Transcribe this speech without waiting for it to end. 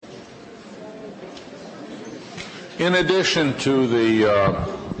In addition to the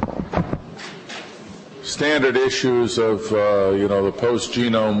standard issues of the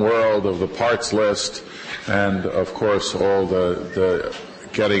post-genome world, of the parts list, and of course all the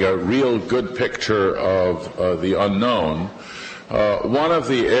getting a real good picture of the unknown, one of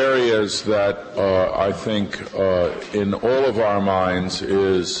the areas that I think in all of our minds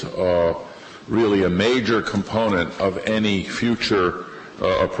is really a major component of any future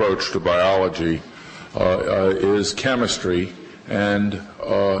approach to biology is chemistry, and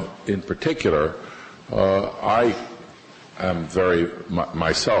in particular, I am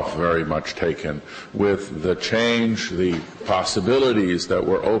myself very much taken with the change, the possibilities that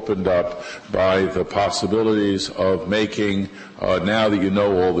were opened up by the possibilities of making, now that you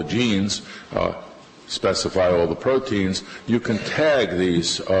know all the genes, specify all the proteins, you can tag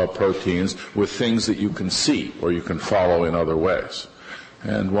these proteins with things that you can see or you can follow in other ways.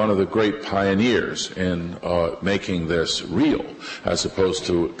 And one of the great pioneers in making this real, as opposed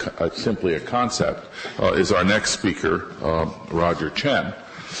to simply a concept, is our next speaker, Roger Chen.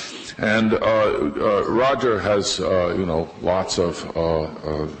 And Roger has, lots of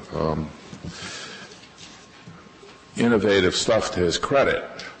innovative stuff to his credit.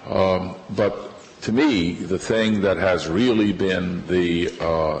 But to me, the thing that has really been the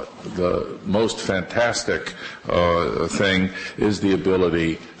most fantastic thing is the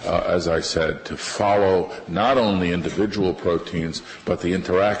ability, as I said, to follow not only individual proteins, but the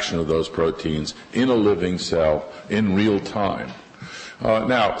interaction of those proteins in a living cell in real time.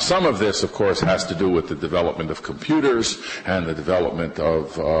 Now, some of this, of course, has to do with the development of computers and the development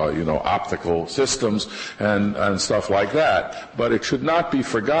of, optical systems and stuff like that. But it should not be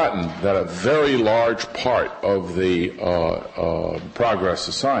forgotten that a very large part of the progress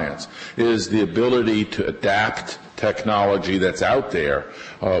of science is the ability to adapt technology that's out there,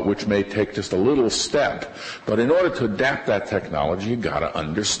 which may take just a little step. But in order to adapt that technology, you've got to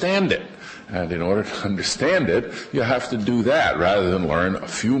understand it. And in order to understand it, you have to do that rather than learn a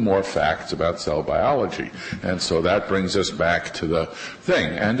few more facts about cell biology. And so that brings us back to the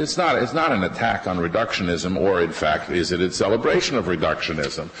thing. And it's not an attack on reductionism, or in fact, is it a celebration of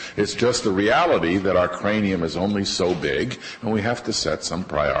reductionism? It's just the reality that our cranium is only so big, and we have to set some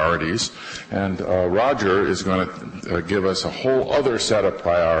priorities. And Roger is going to give us a whole other set of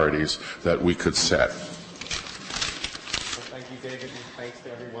priorities that we could set. Well, thank you, David, and thanks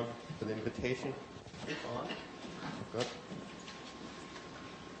to everyone for the invitation. It's on. Good.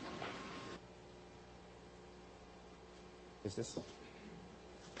 Is this?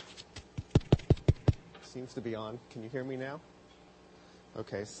 Seems to be on. Can you hear me now?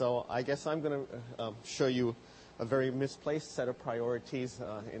 Okay, so I guess I'm going to show you a very misplaced set of priorities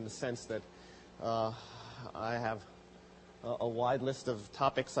in the sense that I have a wide list of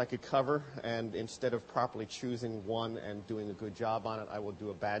topics I could cover, and instead of properly choosing one and doing a good job on it, I will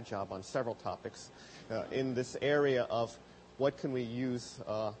do a bad job on several topics in this area of what can we use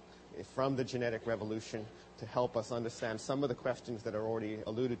from the genetic revolution to help us understand some of the questions that are already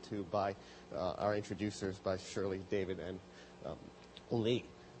alluded to by our introducers, by Shirley, David, and Lee.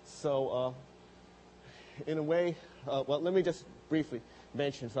 So in a way, well, let me just briefly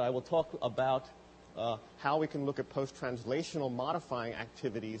mention, so I will talk about how we can look at post-translational modifying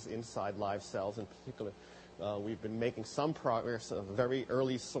activities inside live cells. In particular, we've been making some progress of a very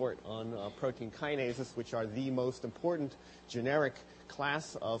early sort on protein kinases, which are the most important generic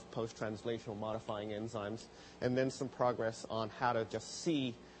class of post-translational modifying enzymes, and then some progress on how to just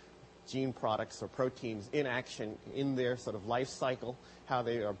see gene products or proteins in action in their sort of life cycle, how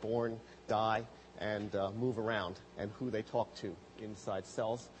they are born, die, and move around, and who they talk to inside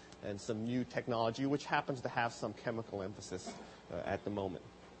cells, and some new technology which happens to have some chemical emphasis at the moment.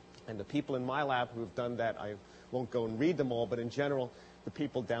 And the people in my lab who have done that, I won't go and read them all, but in general, the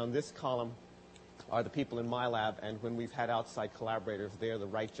people down this column are the people in my lab, and when we've had outside collaborators, they're the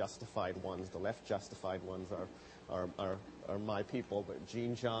right justified ones. The left justified ones are my people, but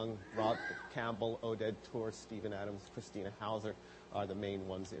Jean Zhang, Rob Campbell, Oded Tour, Stephen Adams, Christina Hauser are the main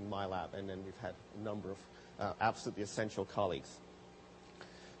ones in my lab, and then we've had a number of absolutely essential colleagues.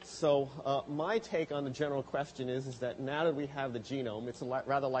 So my take on the general question is that now that we have the genome, it's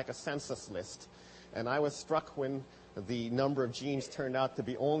rather like a census list. And I was struck when the number of genes turned out to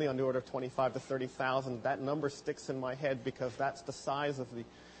be only on the order of 25 to 30,000. That number sticks in my head because that's the size of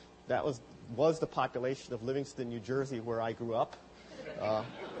that was the population of Livingston, New Jersey, where I grew up.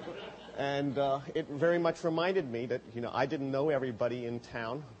 And it very much reminded me that, I didn't know everybody in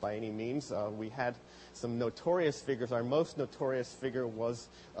town by any means. We had some notorious figures. Our most notorious figure was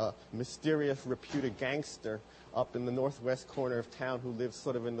a mysterious, reputed gangster up in the northwest corner of town who lived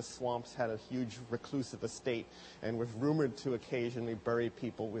sort of in the swamps, had a huge reclusive estate, and was rumored to occasionally bury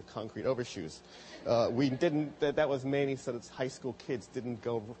people with concrete overshoes. That was mainly so that high school kids didn't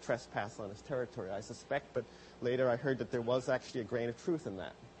go trespass on his territory, I suspect, but later I heard that there was actually a grain of truth in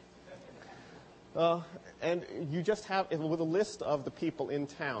that. And you just have, with a list of the people in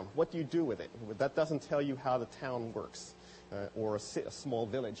town, what do you do with it? That doesn't tell you how the town works, or a small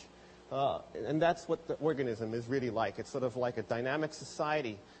village. And that's what the organism is really like. It's sort of like a dynamic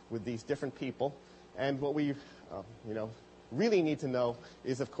society with these different people. And what we, really need to know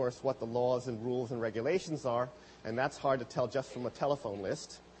is, of course, what the laws and rules and regulations are. And that's hard to tell just from a telephone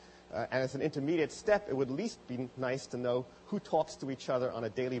list. And as an intermediate step, it would at least be nice to know who talks to each other on a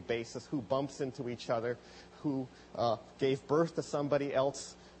daily basis, who bumps into each other, who gave birth to somebody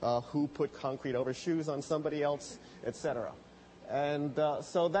else, who put concrete over shoes on somebody else, etc. And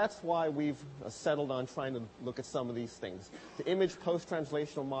so that's why we've settled on trying to look at some of these things. To image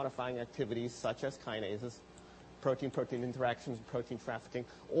post-translational modifying activities such as kinases, protein-protein interactions, protein trafficking,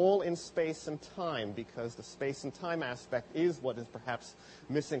 all in space and time, because the space and time aspect is what is perhaps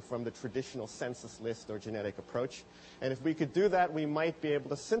missing from the traditional census list or genetic approach. And if we could do that, we might be able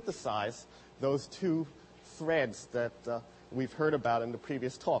to synthesize those two threads that we've heard about in the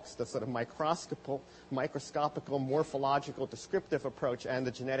previous talks, the sort of microscopical, morphological, descriptive approach and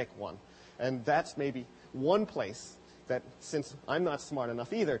the genetic one. And that's maybe one place that, since I'm not smart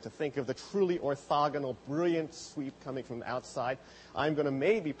enough either to think of the truly orthogonal, brilliant sweep coming from the outside, I'm going to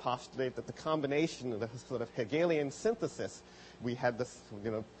maybe postulate that the combination of the sort of Hegelian synthesis, we had this,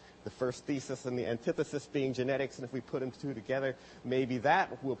 the first thesis and the antithesis being genetics, and if we put them two together, maybe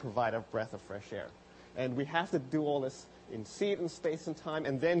that will provide a breath of fresh air. And we have to do all this see it in space and time,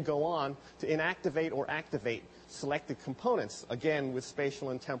 and then go on to inactivate or activate selected components, again with spatial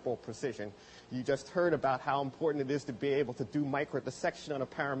and temporal precision. You just heard about how important it is to be able to do microdissection on a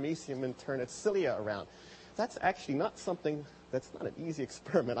paramecium and turn its cilia around. That's actually not something, that's not an easy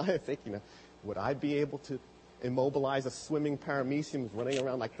experiment. I think, would I be able to immobilize a swimming paramecium running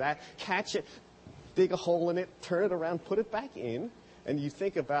around like that, catch it, dig a hole in it, turn it around, put it back in? And you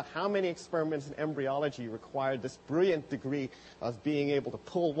think about how many experiments in embryology required this brilliant degree of being able to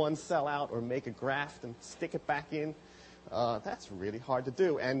pull one cell out or make a graft and stick it back in. That's really hard to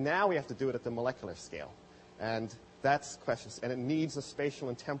do. And now we have to do it at the molecular scale. And that's questions. And it needs a spatial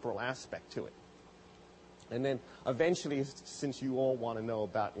and temporal aspect to it. And then eventually, since you all want to know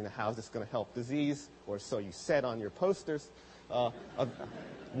about how is this going to help disease, or so you said on your posters,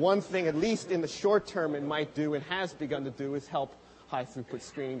 one thing, at least in the short term, it might do and has begun to do is help high-throughput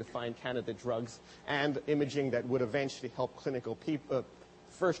screening to find candidate drugs and imaging that would eventually help clinical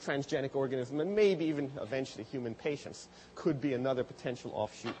first transgenic organism, and maybe even eventually human patients could be another potential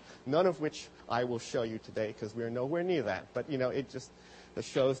offshoot, none of which I will show you today because we're nowhere near that. But, it just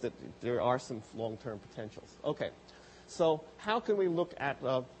shows that there are some long-term potentials. Okay, so how can we look at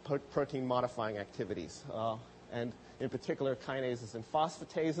protein-modifying activities, and in particular kinases and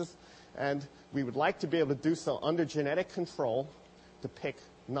phosphatases? And we would like to be able to do so under genetic control, to pick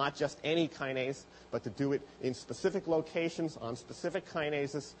not just any kinase, but to do it in specific locations on specific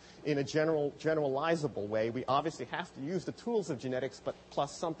kinases in a generalizable way. We obviously have to use the tools of genetics, but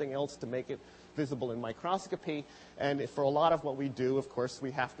plus something else to make it visible in microscopy. And for a lot of what we do, of course,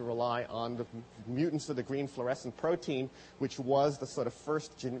 we have to rely on the mutants of the green fluorescent protein, which was the sort of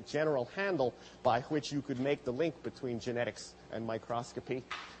first general handle by which you could make the link between genetics and microscopy.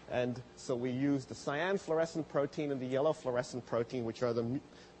 And so we use the cyan fluorescent protein and the yellow fluorescent protein, which are the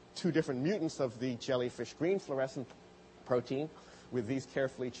two different mutants of the jellyfish green fluorescent protein, with these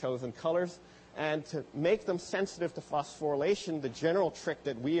carefully chosen colors. And to make them sensitive to phosphorylation, the general trick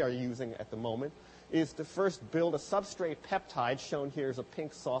that we are using at the moment is to first build a substrate peptide, shown here as a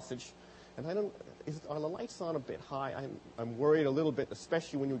pink sausage. And are the lights on a bit high? I'm worried a little bit,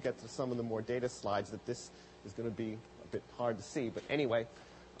 especially when you get to some of the more data slides, that this is going to be a bit hard to see. But anyway,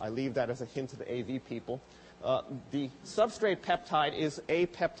 I leave that as a hint to the AV people. The substrate peptide is a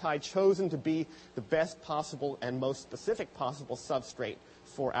peptide chosen to be the best possible and most specific possible substrate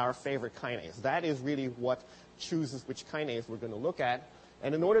for our favorite kinase. That is really what chooses which kinase we're going to look at.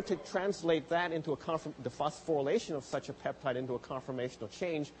 And in order to translate that into the phosphorylation of such a peptide into a conformational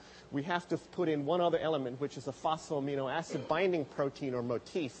change, we have to put in one other element, which is a phosphoamino acid binding protein or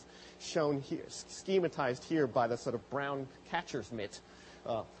motif, shown here, schematized here by the sort of brown catcher's mitt,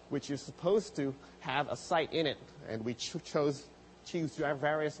 which is supposed to have a site in it. And we chose choose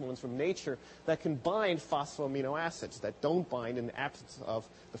various ones from nature that can bind phosphoamino acids that don't bind in the absence of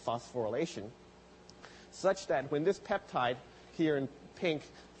the phosphorylation, such that when this peptide here in pink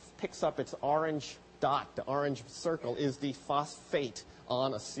picks up its orange dot, the orange circle is the phosphate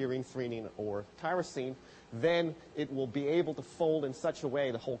on a serine, threonine, or tyrosine, then it will be able to fold in such a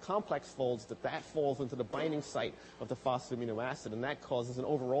way, the whole complex folds, that falls into the binding site of the phosphoamino acid, and that causes an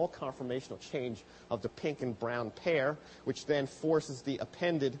overall conformational change of the pink and brown pair, which then forces the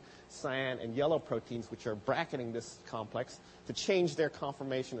appended cyan and yellow proteins, which are bracketing this complex, to change their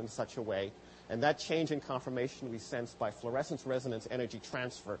conformation in such a way. And that change in conformation we sense by fluorescence resonance energy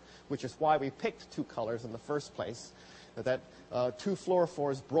transfer, which is why we picked two colors in the first place. That two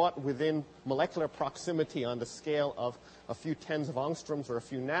fluorophores brought within molecular proximity on the scale of a few tens of angstroms or a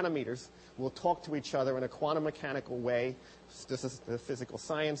few nanometers will talk to each other in a quantum mechanical way. This is the physical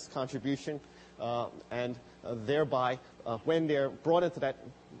science contribution. And thereby, when they're brought into that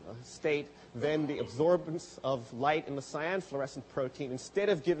state, then the absorbance of light in the cyan fluorescent protein, instead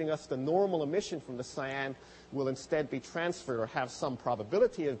of giving us the normal emission from the cyan, will instead be transferred or have some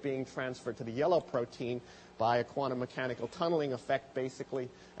probability of being transferred to the yellow protein by a quantum mechanical tunneling effect, basically,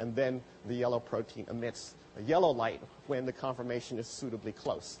 and then the yellow protein emits a yellow light when the conformation is suitably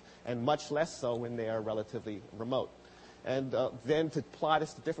close, and much less so when they are relatively remote. And then to apply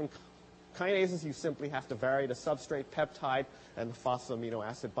this to different kinases, you simply have to vary the substrate peptide and the phosphoamino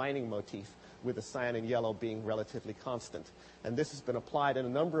acid binding motif, with the cyan and yellow being relatively constant. And this has been applied in a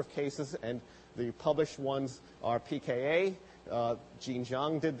number of cases, and the published ones are pKa. Jean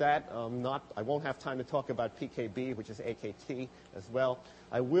Zhang did that. I won't have time to talk about pKb, which is AKT as well.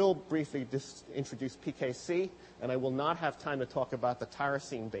 I will briefly introduce pKc, and I will not have time to talk about the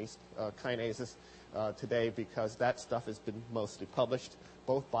tyrosine-based kinases today, because that stuff has been mostly published,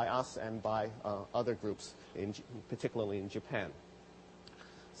 both by us and by other groups, particularly in Japan.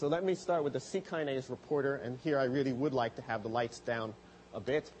 So let me start with the C kinase reporter, and here I really would like to have the lights down a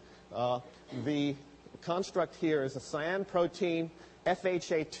bit. The construct here is a cyan protein.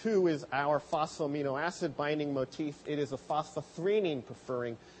 FHA2 is our phosphoamino acid binding motif. It is a phosphothreonine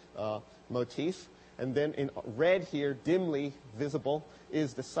preferring motif. And then in red here, dimly visible,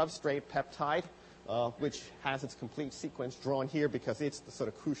 is the substrate peptide, which has its complete sequence drawn here because it's the sort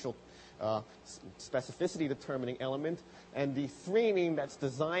of crucial specificity determining element. And the threonine that's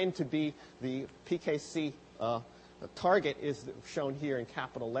designed to be the PKC target is shown here in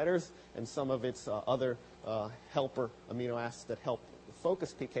capital letters, and some of its other helper amino acids that help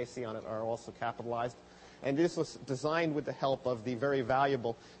focus PKC on it are also capitalized. And this was designed with the help of the very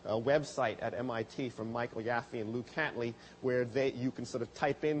valuable website at MIT from Michael Yaffe and Lou Cantley, where you can sort of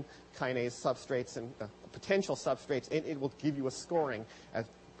type in kinase substrates and potential substrates, and it will give you a scoring.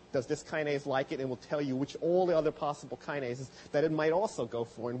 Does this kinase like it? And will tell you all the other possible kinases that it might also go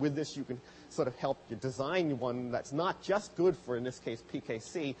for. And with this, you can sort of help you design one that's not just good for, in this case,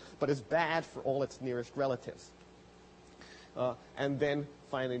 PKC, but is bad for all its nearest relatives. And then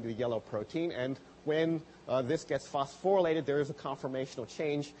finally the yellow protein. And when this gets phosphorylated, there is a conformational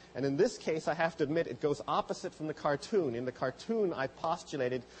change. And in this case, I have to admit, it goes opposite from the cartoon. In the cartoon, I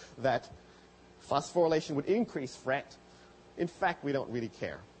postulated that phosphorylation would increase FRET. In fact, we don't really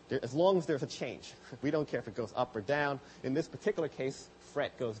care. As long as there's a change. We don't care if it goes up or down. In this particular case,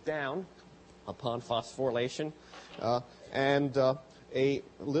 FRET goes down upon phosphorylation. And a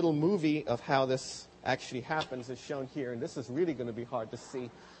little movie of how this actually happens is shown here. And this is really going to be hard to see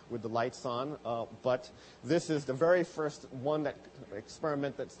with the lights on. But this is the very first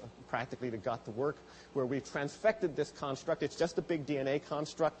experiment that's practically that got to work, where we transfected this construct. It's just a big DNA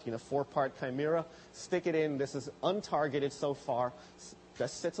construct, 4-part chimera. Stick it in. This is untargeted so far.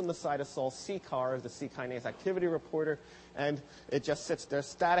 Just sits on the cytosol. CCAR is the C kinase activity reporter, and it just sits there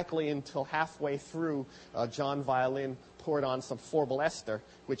statically until halfway through. John Violin poured on some phorbol ester,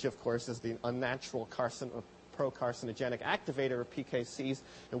 which of course is the unnatural pro-carcinogenic activator of PKCs.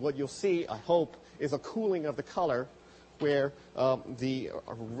 And what you'll see, I hope, is a cooling of the color, where the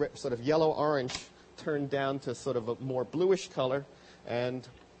sort of yellow-orange turned down to sort of a more bluish color, and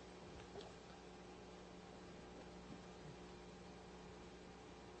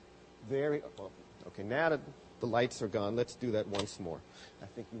okay, now that the lights are gone, let's do that once more. I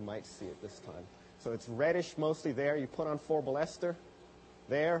think you might see it this time. So it's reddish mostly there. You put on phorbol ester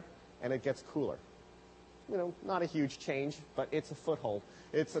there, and it gets cooler. Not a huge change, but it's a foothold.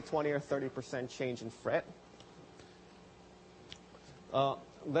 It's a 20 or 30% change in FRET.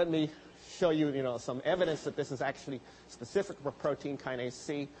 Let me show you, some evidence that this is actually specific for protein kinase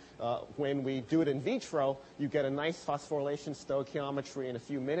C. When we do it in vitro, you get a nice phosphorylation stoichiometry in a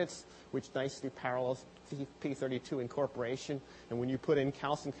few minutes, which nicely parallels p32 incorporation. And when you put in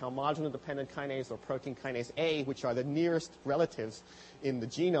calcium calmodulin-dependent kinase or protein kinase A, which are the nearest relatives in the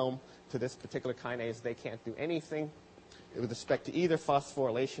genome to this particular kinase, they can't do anything with respect to either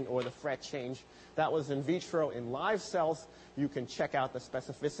phosphorylation or the FRET change. That was in vitro. In live cells, you can check out the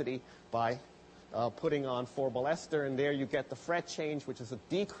specificity by putting on 4-bol ester, and there you get the FRET change, which is a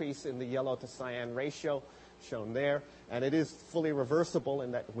decrease in the yellow to cyan ratio shown there. And it is fully reversible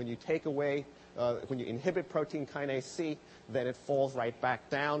in that when you take away, when you inhibit protein kinase C, then it falls right back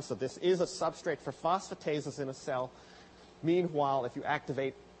down. So this is a substrate for phosphatases in a cell. Meanwhile, if you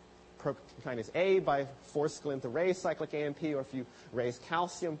activate protein kinase A by force-glint to raise cyclic AMP, or if you raise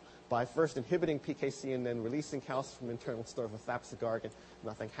calcium by first inhibiting PKC and then releasing calcium from internal store of methapsigargan,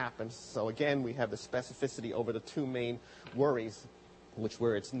 nothing happens. So again, we have the specificity over the two main worries, which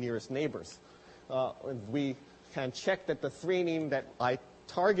were its nearest neighbors. We can check that the threonine that I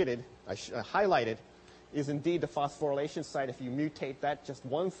targeted, I highlighted, is indeed the phosphorylation site. If you mutate that, just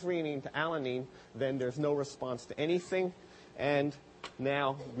one threonine to alanine, then there's no response to anything. And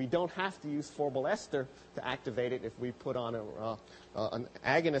now we don't have to use 4-bol ester to activate it if we put on an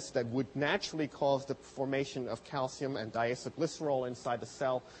agonist that would naturally cause the formation of calcium and diacylglycerol inside the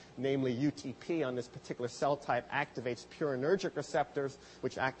cell, namely UTP on this particular cell type activates purinergic receptors,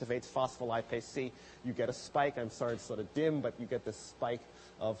 which activates phospholipase C. You get a spike. I'm sorry, it's sort of dim, but you get this spike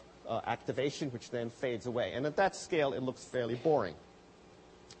of activation, which then fades away. And at that scale, it looks fairly boring.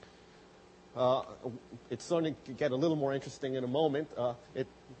 It's going to get a little more interesting in a moment. It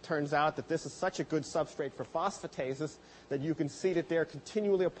turns out that this is such a good substrate for phosphatases that you can see that they're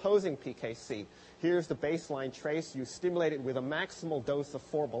continually opposing PKC. Here's the baseline trace. You stimulate it with a maximal dose of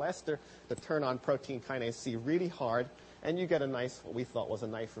 4-bol ester to turn on protein kinase C really hard, and you get a nice, what we thought was a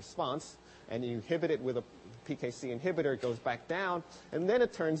nice response. And you inhibit it with a PKC inhibitor, it goes back down. And then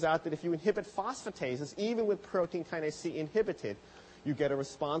it turns out that if you inhibit phosphatases, even with protein kinase C inhibited, you get a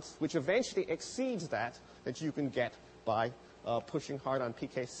response which eventually exceeds that you can get by pushing hard on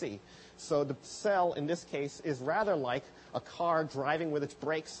PKC. So the cell, in this case, is rather like a car driving with its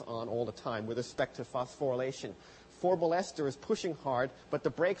brakes on all the time with respect to phosphorylation. 4-bol ester is pushing hard, but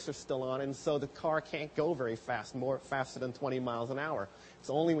the brakes are still on, and so the car can't go very fast, more faster than 20 miles an hour. It's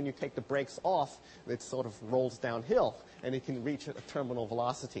only when you take the brakes off that it sort of rolls downhill, and it can reach a terminal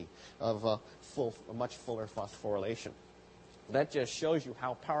velocity of a much fuller phosphorylation. That just shows you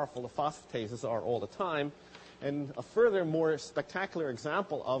how powerful the phosphatases are all the time. And a further, more spectacular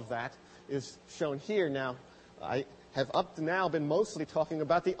example of that is shown here. Now, I have up to now been mostly talking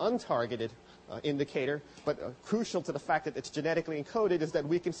about the untargeted indicator, but crucial to the fact that it's genetically encoded is that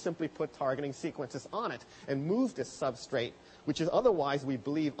we can simply put targeting sequences on it and move this substrate, which is otherwise, we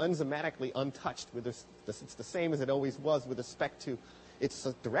believe, enzymatically untouched. It's the same as it always was with respect to its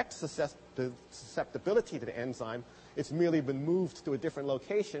direct susceptibility to the enzyme. It's merely been moved to a different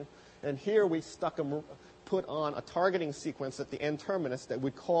location. And here we put on a targeting sequence at the N-terminus that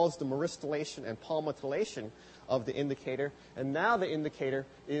would cause the meristylation and palmitoylation of the indicator. And now the indicator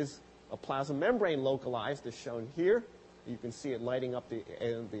is a plasma membrane localized, as shown here. You can see it lighting up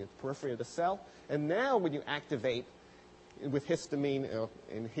the periphery of the cell. And now when you activate with histamine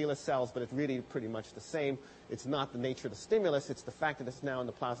in HeLa cells, but it's really pretty much the same. It's not the nature of the stimulus. It's the fact that it's now in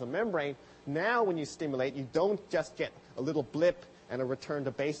the plasma membrane. Now when you stimulate, you don't just get a little blip and a return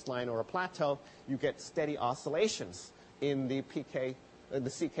to baseline or a plateau. You get steady oscillations in the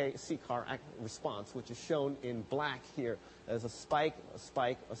CCAR response, which is shown in black here as a spike, a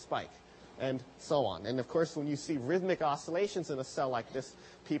spike, a spike, and so on. And of course, when you see rhythmic oscillations in a cell like this,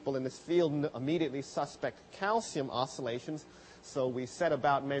 people in this field immediately suspect calcium oscillations. So we set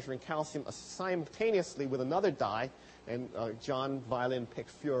about measuring calcium simultaneously with another dye, and John Violin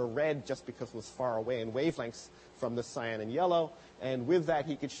picked Fuhrer red just because it was far away in wavelengths from the cyan and yellow. And with that,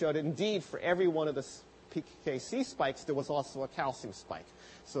 he could show that indeed for every one of the PKC spikes, there was also a calcium spike.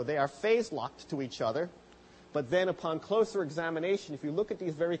 So they are phase locked to each other. But then upon closer examination, if you look at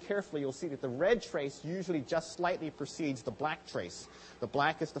these very carefully, you'll see that the red trace usually just slightly precedes the black trace. The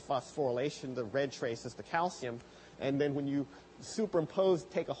black is the phosphorylation, the red trace is the calcium. And then when you superimpose,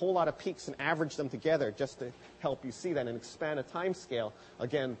 take a whole lot of peaks and average them together just to help you see that and expand a time scale.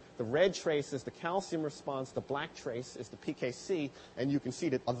 Again, the red trace is the calcium response, the black trace is the PKC, and you can see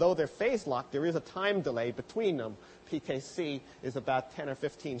that although they're phase locked, there is a time delay between them. PKC is about 10 or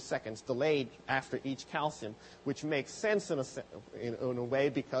 15 seconds delayed after each calcium, which makes sense in a way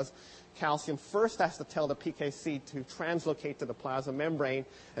because calcium first has to tell the PKC to translocate to the plasma membrane,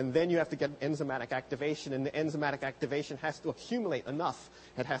 and then you have to get enzymatic activation, and the enzymatic activation has to accumulate enough.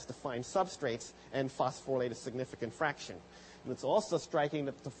 It has to find substrates and phosphorylate a significant fraction. And it's also striking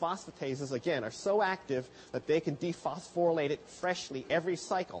that the phosphatases, again, are so active that they can dephosphorylate it freshly every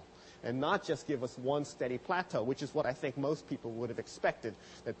cycle and not just give us one steady plateau, which is what I think most people would have expected,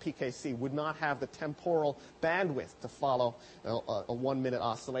 that PKC would not have the temporal bandwidth to follow a 1 minute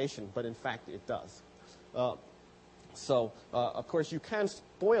oscillation, but in fact it does. Of course, you can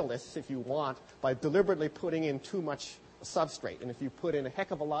spoil this if you want by deliberately putting in too much substrate. And if you put in a heck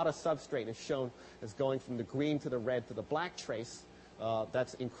of a lot of substrate, as shown as going from the green to the red to the black trace,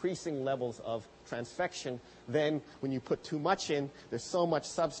 that's increasing levels of transfection. Then when you put too much in, there's so much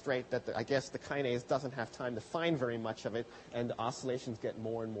substrate that I guess the kinase doesn't have time to find very much of it, and the oscillations get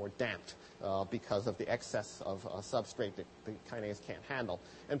more and more damped because of the excess of substrate that the kinase can't handle.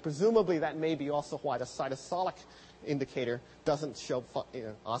 And presumably that may be also why the cytosolic indicator doesn't show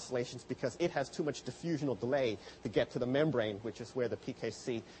oscillations, because it has too much diffusional delay to get to the membrane, which is where the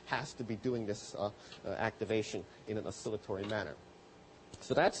PKC has to be doing this activation in an oscillatory manner.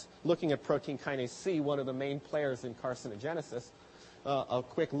 So that's looking at protein kinase C, one of the main players in carcinogenesis. A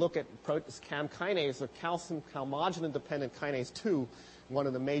quick look at CAM kinase, or calcium calmodulin-dependent kinase 2, one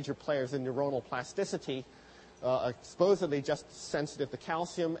of the major players in neuronal plasticity, supposedly just sensitive to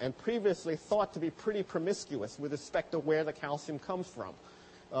calcium and previously thought to be pretty promiscuous with respect to where the calcium comes from.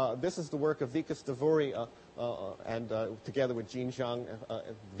 This is the work of Vikas Davuri and together with Jean Zhang.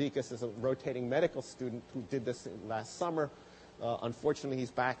 Vikas is a rotating medical student who did this last summer. Unfortunately, he's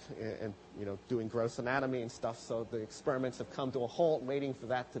back and doing gross anatomy and stuff, so the experiments have come to a halt, waiting for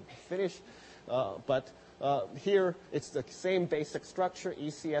that to finish. But here, it's the same basic structure,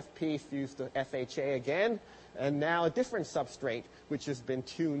 ECFP fused to FHA again, and now a different substrate, which has been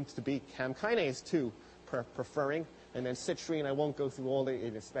tuned to be CAM kinase 2 preferring, and then citrine. I won't go through all the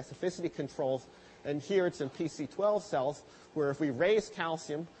specificity controls. And here it's in PC12 cells, where if we raise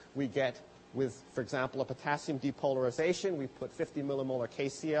calcium, we get, with, for example, a potassium depolarization. We put 50 millimolar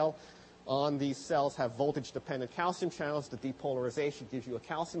KCl on these cells, have voltage-dependent calcium channels. The depolarization gives you a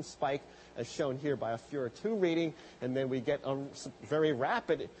calcium spike, as shown here by a Fura2 reading, and then we get a very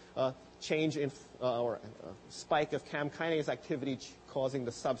rapid change in or spike of CAM kinase activity, causing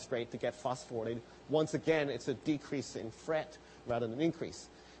the substrate to get phosphorylated. Once again, it's a decrease in fret rather than increase.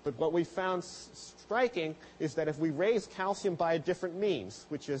 But what we found striking is that if we raise calcium by a different means,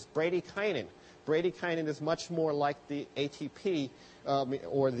 which is bradykinin, bradykinin is much more like the ATP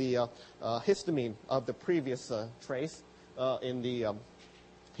or the histamine of the previous trace in the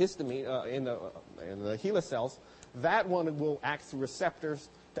histamine in the HeLa cells. That one will act through receptors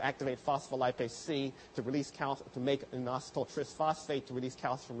to activate phospholipase C to release calcium, to make inositol trisphosphate to release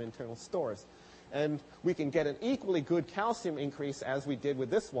calcium from internal stores. And we can get an equally good calcium increase as we did with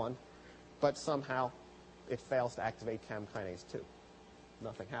this one, but somehow it fails to activate CAM kinase 2.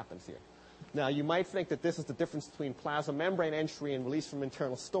 Nothing happens here. Now, you might think that this is the difference between plasma membrane entry and release from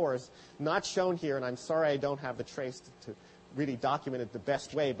internal stores. Not shown here, and I'm sorry I don't have the trace to really document it the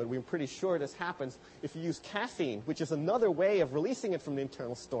best way, but we're pretty sure this happens if you use caffeine, which is another way of releasing it from the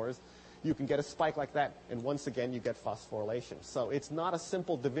internal stores. You can get a spike like that, and once again, you get phosphorylation. So it's not a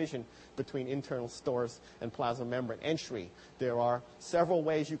simple division between internal stores and plasma membrane entry. There are several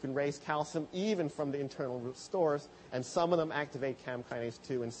ways you can raise calcium, even from the internal stores, and some of them activate CAM kinase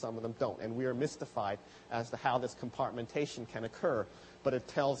 2, and some of them don't. And we are mystified as to how this compartmentation can occur. But it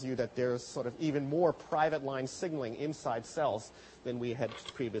tells you that there's sort of even more private line signaling inside cells than we had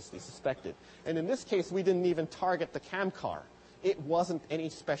previously suspected. And in this case, we didn't even target the CAM car. It wasn't any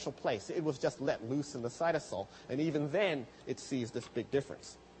special place. It was just let loose in the cytosol. And even then, it sees this big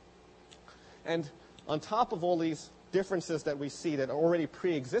difference. And on top of all these differences that we see that are already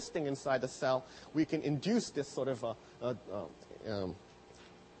pre-existing inside the cell, we can induce this sort of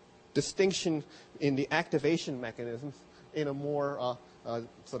distinction in the activation mechanisms in a more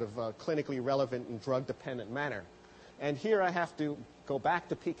sort of clinically relevant and drug-dependent manner. And here I have to go back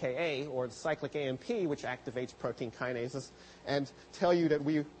to pKa, or the cyclic AMP, which activates protein kinases, and tell you that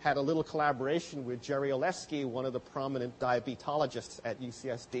we had a little collaboration with Jerry Oleski, one of the prominent diabetologists at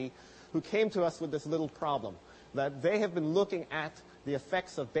UCSD, who came to us with this little problem, that they have been looking at the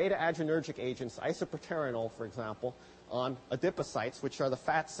effects of beta-adrenergic agents, isoproterenol, for example, on adipocytes, which are the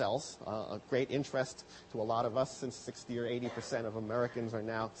fat cells, a great interest to a lot of us, since 60 or 80% of Americans are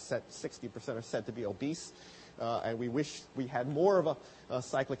now 60% are said to be obese. And we wish we had more of a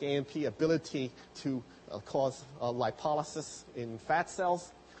cyclic AMP ability to cause lipolysis in fat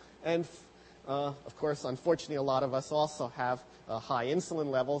cells. And of course, unfortunately, a lot of us also have high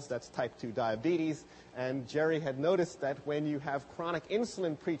insulin levels. That's type 2 diabetes. And Jerry had noticed that when you have chronic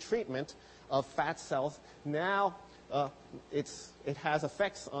insulin pretreatment of fat cells, now it has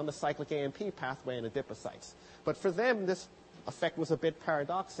effects on the cyclic AMP pathway in adipocytes. But for them, this effect was a bit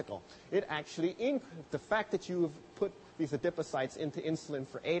paradoxical. It actually, the fact that you've put these adipocytes into insulin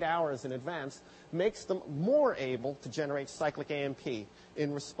for 8 hours in advance makes them more able to generate cyclic AMP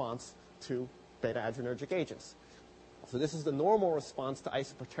in response to beta-adrenergic agents. So this is the normal response to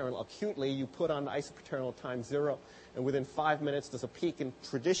isoproterenol acutely. You put on isoproterenol time 0, and within 5 minutes there's a peak in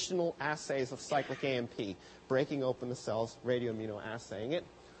traditional assays of cyclic AMP, breaking open the cells, radioimmunoassaying it,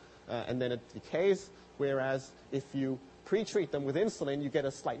 and then it decays, whereas if you pre-treat them with insulin, you get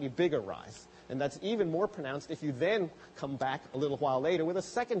a slightly bigger rise. And that's even more pronounced if you then come back a little while later with a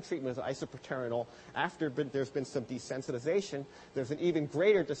second treatment of isoproterenol. After there's been some desensitization, there's an even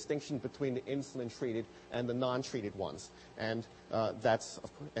greater distinction between the insulin-treated and the non-treated ones. And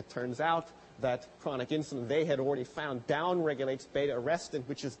it turns out that chronic insulin, they had already found, downregulates beta-arrestin,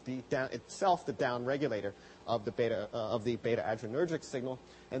 which is itself the downregulator of the beta-adrenergic signal,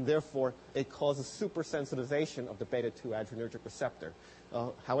 and therefore it causes supersensitization of the beta-2 adrenergic receptor.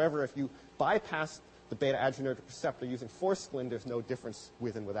 However, if you bypass the beta-adrenergic receptor using forskolin, there's no difference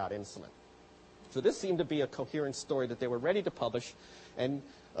with and without insulin. So this seemed to be a coherent story that they were ready to publish, and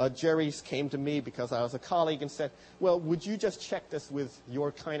Jerry came to me because I was a colleague and said, well, would you just check this with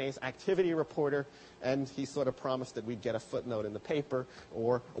your kinase activity reporter? And he sort of promised that we'd get a footnote in the paper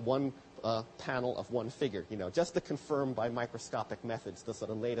or one panel of one figure, just to confirm by microscopic methods the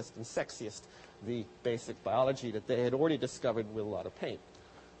sort of latest and sexiest, the basic biology that they had already discovered with a lot of pain.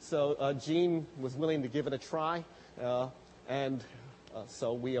 So Gene was willing to give it a try, and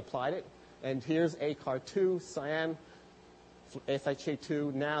so we applied it. And here's ACAR2, cyan,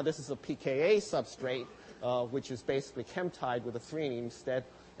 FHA2. Now this is a pKa substrate, which is basically chemtied with a threonine instead,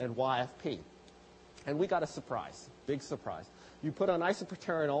 and YFP. And we got a surprise, big surprise. You put on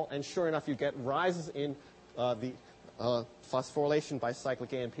isoproterenol, and sure enough, you get rises in the phosphorylation by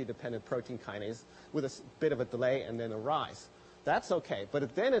cyclic AMP-dependent protein kinase with a bit of a delay and then a rise. That's okay.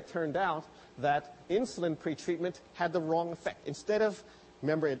 But then it turned out that insulin pretreatment had the wrong effect. Instead of,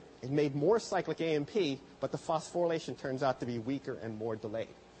 remember, it made more cyclic AMP, but the phosphorylation turns out to be weaker and more delayed.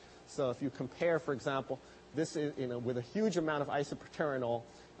 So if you compare, for example, this is, with a huge amount of isoproterenol,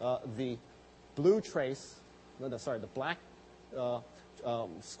 the blue trace, the black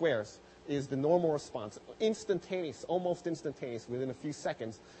squares is the normal response. Instantaneous, almost instantaneous, within a few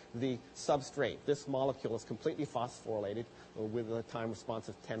seconds, the substrate, this molecule is completely phosphorylated with a time response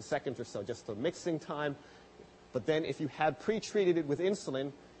of 10 seconds or so, just the mixing time. But then if you had pre-treated it with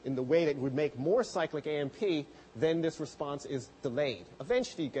insulin in the way that would make more cyclic AMP, then this response is delayed.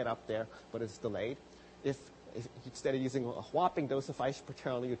 Eventually you get up there, but it's delayed. If instead of using a whopping dose of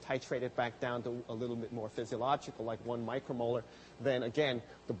isoproterenol, you titrate it back down to a little bit more physiological, like 1 micromolar, then again,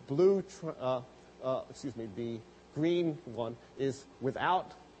 the the green one is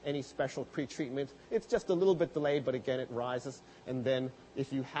without any special pretreatment. It's just a little bit delayed, but again, it rises. And then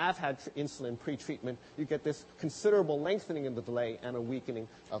if you have had insulin pretreatment, you get this considerable lengthening in the delay and a weakening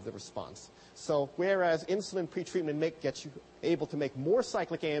of the response. So whereas insulin pretreatment gets you able to make more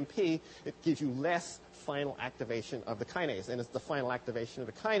cyclic AMP, it gives you less final activation of the kinase. And it's the final activation of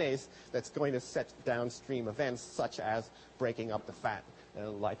the kinase that's going to set downstream events such as breaking up the fat,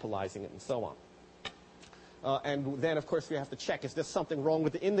 lipolyzing it, and so on. And then, of course, we have to check, is there something wrong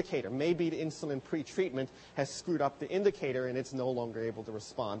with the indicator? Maybe the insulin pretreatment has screwed up the indicator and it's no longer able to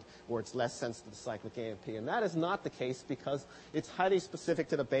respond, or it's less sensitive to cyclic AMP. And that is not the case because it's highly specific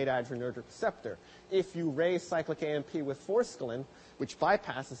to the beta-adrenergic receptor. If you raise cyclic AMP with forskolin, which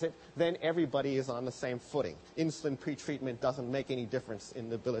bypasses it, then everybody is on the same footing. Insulin pretreatment doesn't make any difference in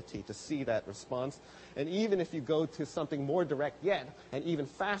the ability to see that response. And even if you go to something more direct yet, and even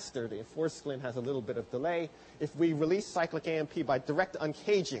faster, the forskolin has a little bit of delay. If we release cyclic AMP by direct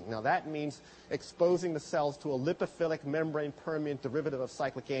uncaging, now that means exposing the cells to a lipophilic membrane permeant derivative of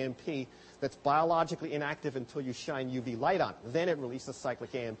cyclic AMP that's biologically inactive until you shine UV light on it. Then it releases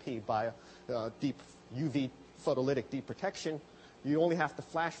cyclic AMP by deep UV photolytic deep protection. You only have to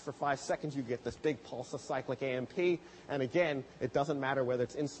flash for 5 seconds. You get this big pulse of cyclic AMP. And again, it doesn't matter whether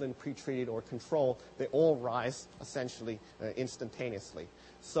it's insulin pretreated or control. They all rise essentially instantaneously.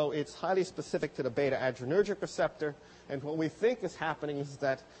 So it's highly specific to the beta-adrenergic receptor. And what we think is happening is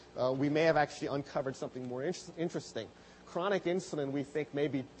that we may have actually uncovered something more interesting. Chronic insulin, we think, may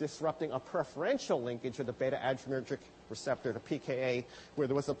be disrupting a preferential linkage of the beta-adrenergic receptor to pKa, where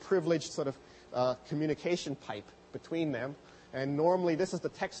there was a privileged sort of communication pipe between them. And normally, this is the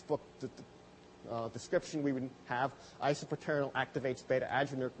textbook description, we would have isopaternal activates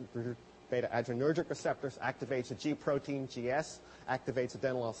beta-adrenergic receptors, activates a G protein, GS, activates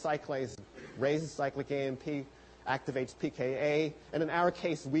adenylyl cyclase, raises cyclic AMP, activates PKA, and in our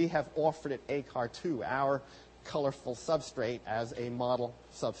case, we have offered it ACAR2, our colorful substrate, as a model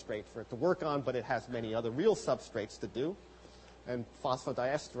substrate for it to work on, but it has many other real substrates to do. And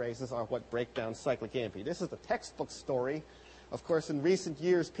phosphodiesterases are what break down cyclic AMP. This is the textbook story. Of course, in recent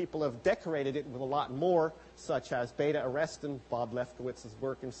years, people have decorated it with a lot more, such as beta-arrestin, Bob Lefkowitz's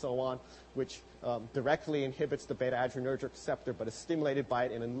work and so on, which directly inhibits the beta-adrenergic receptor but is stimulated by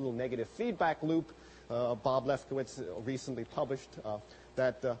it in a little negative feedback loop. Bob Lefkowitz recently published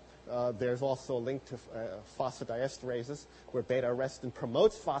that there's also a link to phosphodiesterases, where beta-arrestin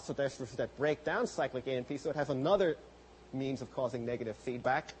promotes phosphodiesterases that break down cyclic AMP, so it has another means of causing negative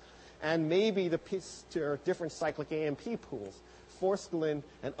feedback. And maybe there are different cyclic AMP pools. Forskolin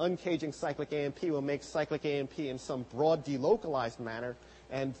and uncaging cyclic AMP will make cyclic AMP in some broad delocalized manner,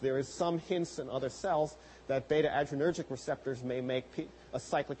 and there is some hints in other cells that beta-adrenergic receptors may make a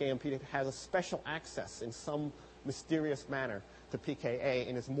cyclic AMP that has a special access in some mysterious manner to PKA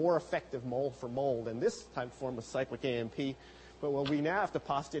and is more effective mold for mold than this type form of cyclic AMP. But what we now have to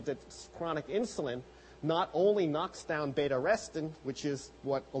postulate that chronic insulin not only knocks down beta-arrestin, which is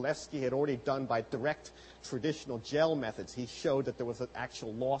what Olewski had already done by direct traditional gel methods. He showed that there was an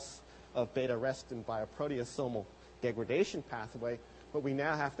actual loss of beta-arrestin by a proteasomal degradation pathway. What we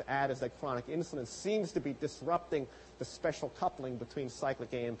now have to add is that chronic insulin seems to be disrupting the special coupling between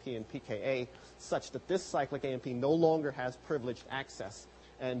cyclic AMP and PKA, such that this cyclic AMP no longer has privileged access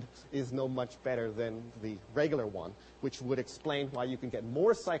and is no much better than the regular one, which would explain why you can get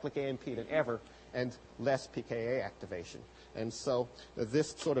more cyclic AMP than ever and less PKA activation. And so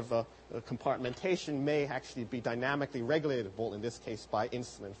this sort of compartmentation may actually be dynamically regulatable, in this case by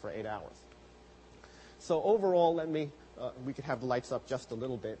insulin, for 8 hours. So overall, we could have the lights up just a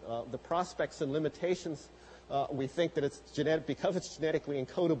little bit. The prospects and limitations, we think that because it's genetically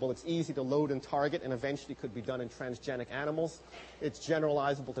encodable, it's easy to load and target and eventually could be done in transgenic animals. It's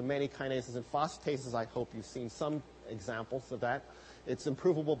generalizable to many kinases and phosphatases. I hope you've seen some examples of that. It's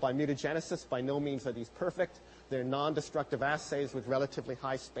improvable by mutagenesis. By no means are these perfect. They're non-destructive assays with relatively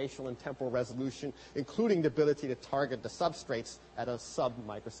high spatial and temporal resolution, including the ability to target the substrates at a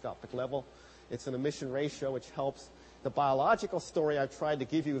sub-microscopic level. It's an emission ratio, which helps. The biological story I've tried to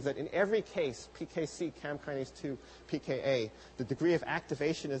give you is that in every case, PKC, CAM kinase 2, PKA, the degree of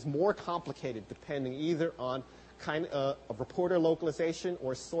activation is more complicated depending either on a reporter localization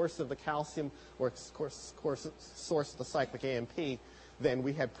or source of the calcium or source of the cyclic AMP than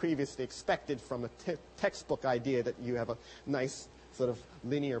we had previously expected from a textbook idea that you have a nice sort of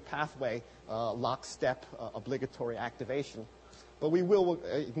linear pathway, lockstep, obligatory activation. But we will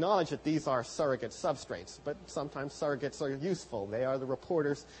acknowledge that these are surrogate substrates, but sometimes surrogates are useful. They are the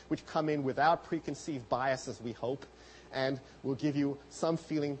reporters which come in without preconceived biases, we hope, and will give you some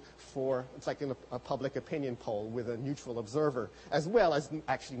feeling for, it's like in a public opinion poll with a neutral observer, as well as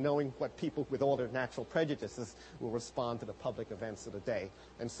actually knowing what people with all their natural prejudices will respond to the public events of the day.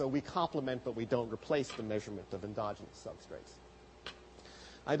 And so we complement, but we don't replace the measurement of endogenous substrates.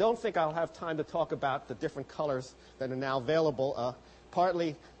 I don't think I'll have time to talk about the different colors that are now available.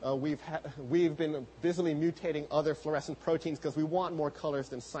 Partly, we've been busily mutating other fluorescent proteins because we want more colors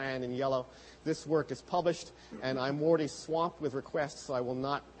than cyan and yellow. This work is published, and I'm already swamped with requests, so I will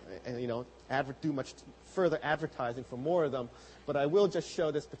not, do much further advertising for more of them. But I will just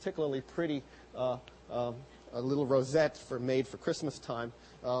show this particularly pretty a little rosette made for Christmas time,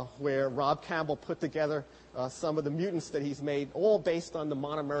 where Rob Campbell put together some of the mutants that he's made, all based on the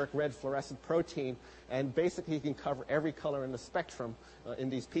monomeric red fluorescent protein. And basically, he can cover every color in the spectrum in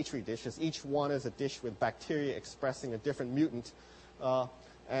these Petri dishes. Each one is a dish with bacteria expressing a different mutant.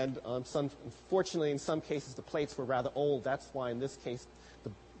 Unfortunately, in some cases, the plates were rather old. That's why, in this case,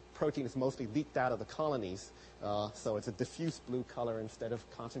 the protein is mostly leaked out of the colonies. So it's a diffuse blue color instead of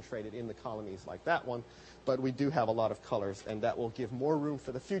concentrated in the colonies like that one. But we do have a lot of colors, and that will give more room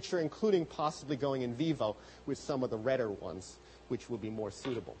for the future, including possibly going in vivo with some of the redder ones, which will be more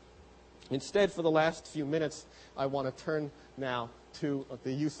suitable. Instead, for the last few minutes, I want to turn now to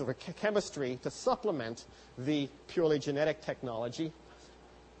the use of chemistry to supplement the purely genetic technology.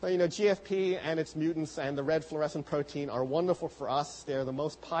 GFP and its mutants and the red fluorescent protein are wonderful for us. They're the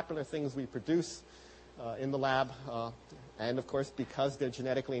most popular things we produce in the lab. And, of course, because they're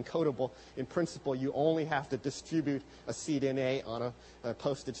genetically encodable, in principle, you only have to distribute a cDNA on a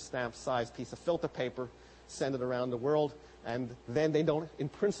postage stamp-sized piece of filter paper, send it around the world, and then they in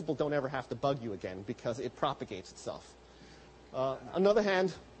principle, don't ever have to bug you again because it propagates itself. On the other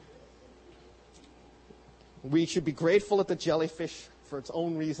hand, We should be grateful that the jellyfish, for its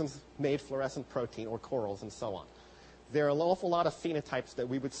own reasons, made fluorescent protein, or corals and so on. There are an awful lot of phenotypes that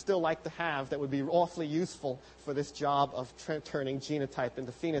we would still like to have that would be awfully useful for this job of turning genotype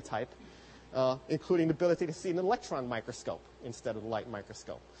into phenotype, including the ability to see an electron microscope instead of the light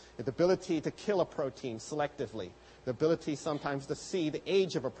microscope, the ability to kill a protein selectively, the ability sometimes to see the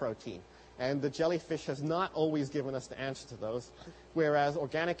age of a protein. And the jellyfish has not always given us the answer to those, whereas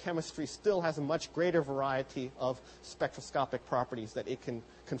organic chemistry still has a much greater variety of spectroscopic properties that it can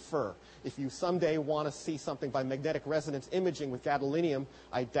confer. If you someday want to see something by magnetic resonance imaging with gadolinium,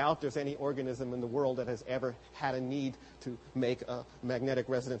 I doubt there's any organism in the world that has ever had a need to make a magnetic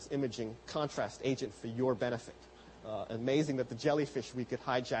resonance imaging contrast agent for your benefit. Amazing that the jellyfish, we could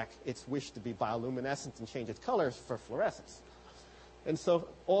hijack its wish to be bioluminescent and change its colors for fluorescence. And so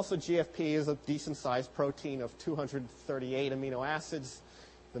also GFP is a decent-sized protein of 238 amino acids.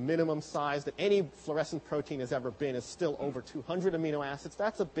 The minimum size that any fluorescent protein has ever been is still over 200 amino acids.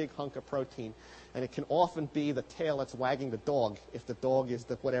 That's a big hunk of protein, and it can often be the tail that's wagging the dog. If the dog is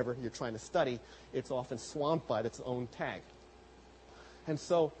the whatever you're trying to study, it's often swamped by its own tag. And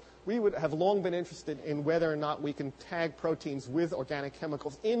so we would have long been interested in whether or not we can tag proteins with organic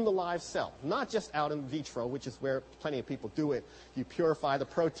chemicals in the live cell, not just out in vitro, which is where plenty of people do it. You purify the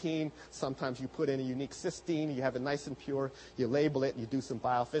protein. Sometimes you put in a unique cysteine. You have it nice and pure. You label it. You do some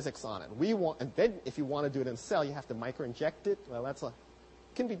biophysics on it. And then if you want to do it in a cell, you have to microinject it. Well,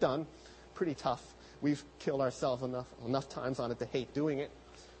 can be done. Pretty tough. We've killed ourselves enough times on it to hate doing it.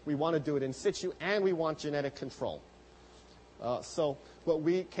 We want to do it in situ, and we want genetic control. So what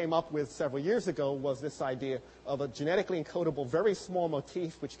we came up with several years ago was this idea of a genetically encodable, very small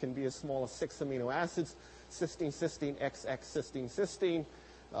motif, which can be as small as 6 amino acids, cysteine, cysteine, XX, cysteine, cysteine.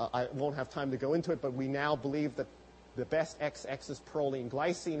 I won't have time to go into it, but we now believe that the best XX is proline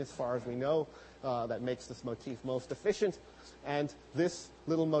glycine, as far as we know. That makes this motif most efficient. And this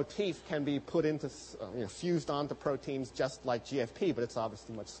little motif can be put into, fused onto proteins just like GFP, but it's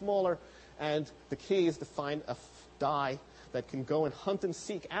obviously much smaller. And the key is to find a dye that can go and hunt and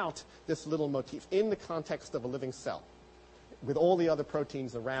seek out this little motif in the context of a living cell with all the other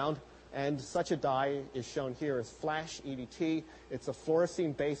proteins around. And such a dye is shown here as Flash EDT. It's a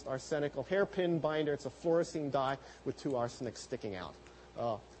fluorescein-based arsenical hairpin binder. It's a fluorescein dye with 2 arsenics sticking out.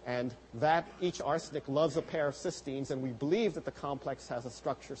 And that each arsenic loves a pair of cysteines, and we believe that the complex has a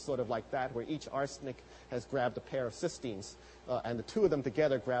structure sort of like that, where each arsenic has grabbed a pair of cysteines, and the 2 of them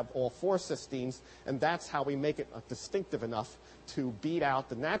together grab all 4 cysteines, and that's how we make it distinctive enough to beat out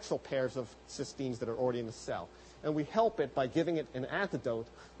the natural pairs of cysteines that are already in the cell. And we help it by giving it an antidote,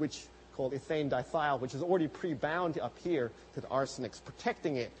 which called ethane dithiol, which is already pre-bound up here to the arsenics,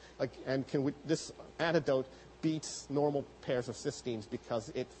 protecting it, and this antidote beats normal pairs of cysteines because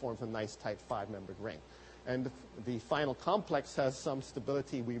it forms a nice tight 5-membered ring. And the final complex has some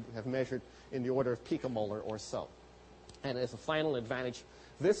stability we have measured in the order of picomolar or so. And as a final advantage,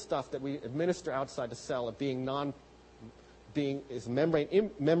 this stuff that we administer outside the cell is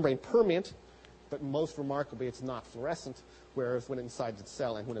membrane permeant, but most remarkably it's not fluorescent, whereas when inside the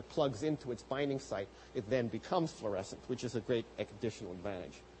cell and when it plugs into its binding site, it then becomes fluorescent, which is a great additional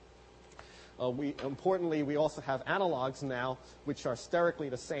advantage. Importantly, we also have analogs now, which are sterically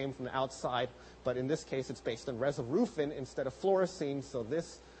the same from the outside, but in this case, it's based on resirufin instead of fluorescein. So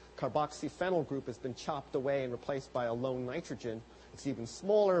this carboxyphenyl group has been chopped away and replaced by a lone nitrogen. It's even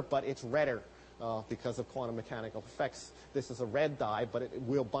smaller, but it's redder because of quantum mechanical effects. This is a red dye, but it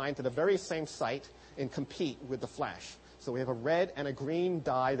will bind to the very same site and compete with the Flash. So we have a red and a green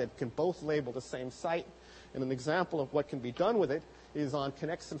dye that can both label the same site. And an example of what can be done with it is on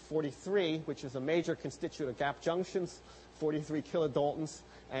connexin 43, which is a major constituent of gap junctions, 43 kilodaltons,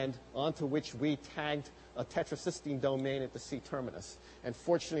 and onto which we tagged a tetracysteine domain at the C-terminus. And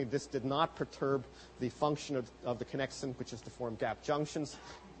fortunately, this did not perturb the function of the connexin, which is to form gap junctions.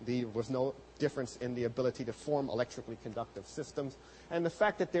 There was no difference in the ability to form electrically conductive systems. And the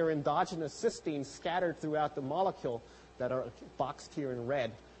fact that there are endogenous cysteines scattered throughout the molecule that are boxed here in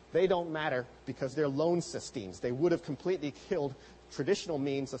red, they don't matter because they're lone cysteines. They would have completely killed traditional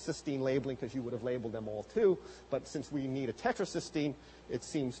means of cysteine labeling because you would have labeled them all too. But since we need a tetracysteine, it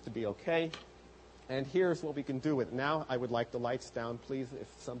seems to be okay. And here's what we can do with it. Now I would like the lights down, please, if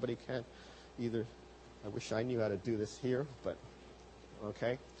somebody can. I wish I knew how to do this here, but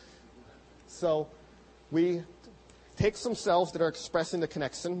okay. So we take some cells that are expressing the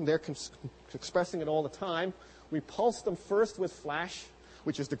connexin. They're expressing it all the time. We pulse them first with Flash,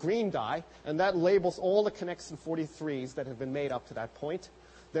 which is the green dye, and that labels all the connexin 43s that have been made up to that point.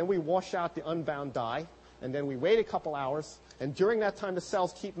 Then we wash out the unbound dye, and then we wait a couple hours, and during that time the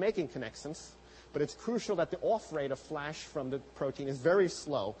cells keep making connexins. But it's crucial that the off rate of flash from the protein is very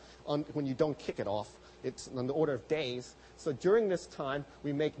slow when you don't kick it off. It's on the order of days. So during this time,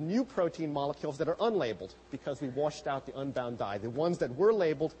 we make new protein molecules that are unlabeled because we washed out the unbound dye. The ones that were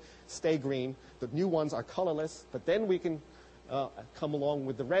labeled stay green. The new ones are colorless. But then we can come along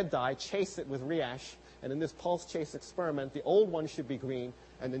with the red dye, chase it with Riash. And in this pulse chase experiment, the old one should be green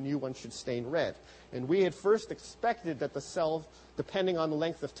and the new one should stain red. And we had first expected that the cells, depending on the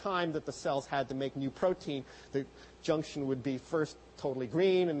length of time that the cells had to make new protein, the junction would be first totally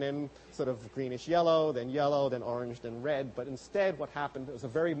green and then sort of greenish yellow, then orange, then red. But instead what happened was a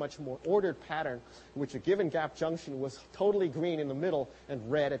very much more ordered pattern in which a given gap junction was totally green in the middle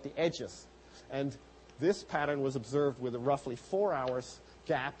and red at the edges. And this pattern was observed with a roughly 4 hours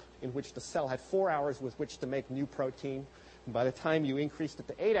gap in which the cell had 4 hours with which to make new protein. And by the time you increased it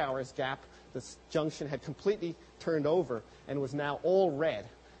to 8 hours gap, this junction had completely turned over and was now all red.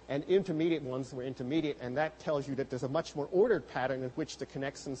 And intermediate ones were intermediate, and that tells you that there's a much more ordered pattern in which the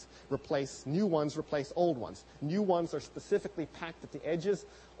connexins replace new ones, replace old ones. New ones are specifically packed at the edges.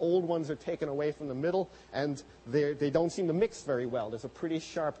 Old ones are taken away from the middle, and they don't seem to mix very well. There's a pretty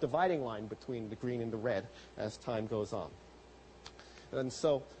sharp dividing line between the green and the red as time goes on. And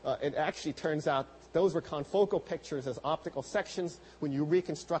so it actually turns out those were confocal pictures as optical sections. When you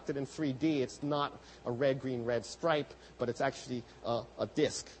reconstruct it in 3D, it's not a red-green-red stripe, but it's actually a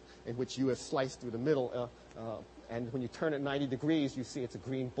disk in which you have sliced through the middle. And when you turn it 90 degrees, you see it's a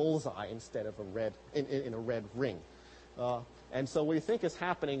green bullseye instead of a red in a red ring. And so what we think is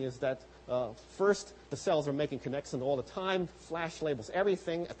happening is that first, the cells are making connexin all the time. Flash labels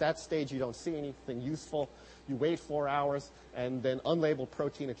everything. At that stage, you don't see anything useful. You wait 4 hours, and then unlabeled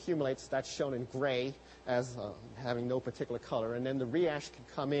protein accumulates. That's shown in gray as having no particular color. And then the Riash can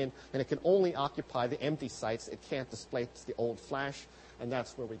come in, and it can only occupy the empty sites. It can't displace the old flash, and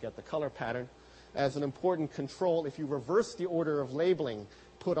that's where we get the color pattern. As an important control, if you reverse the order of labeling,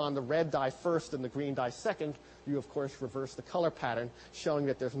 put on the red dye first and the green dye second, you, of course, reverse the color pattern, showing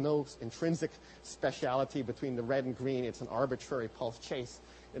that there's no intrinsic speciality between the red and green. It's an arbitrary pulse chase.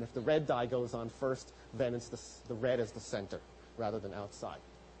 And if the red dye goes on first, then it's the red is the center rather than outside.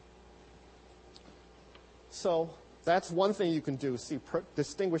 So that's one thing you can do,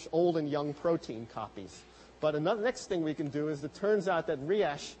 distinguish old and young protein copies. But another next thing we can do is it turns out that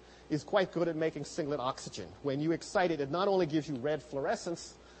Riash is quite good at making singlet oxygen. When you excite it, it not only gives you red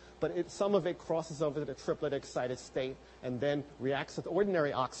fluorescence, but some of it crosses over to the triplet excited state and then reacts with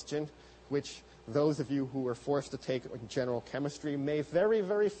ordinary oxygen, which those of you who were forced to take general chemistry may very,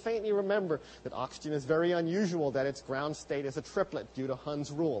 very faintly remember that oxygen is very unusual, that its ground state is a triplet due to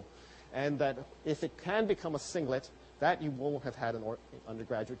Hund's rule. And that if it can become a singlet, that you won't have had in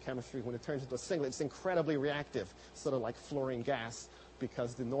undergraduate chemistry. When it turns into a singlet, it's incredibly reactive, sort of like fluorine gas,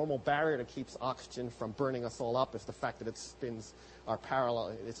 because the normal barrier that keeps oxygen from burning us all up is the fact that its spins are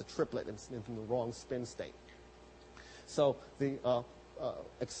parallel. It's a triplet. It's in the wrong spin state. So the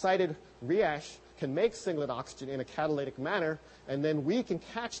excited Riash can make singlet oxygen in a catalytic manner, and then we can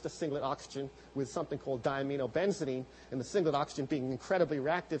catch the singlet oxygen with something called diaminobenzidine, and the singlet oxygen, being incredibly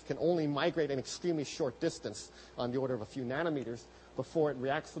reactive, can only migrate an extremely short distance on the order of a few nanometers before it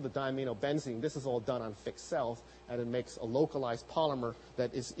reacts with the diaminobenzene. This is all done on fixed cells, and it makes a localized polymer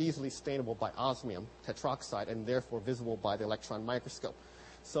that is easily stainable by osmium tetroxide and therefore visible by the electron microscope.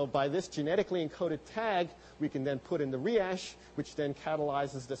 So by this genetically encoded tag, we can then put in the Riash, which then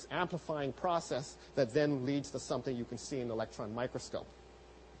catalyzes this amplifying process that then leads to something you can see in the electron microscope.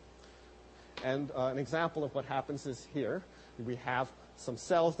 And an example of what happens is here. We have some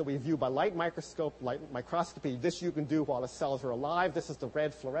cells that we view by light microscopy. This you can do while the cells are alive. This is the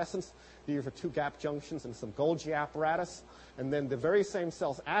red fluorescence. These are two gap junctions and some Golgi apparatus. And then the very same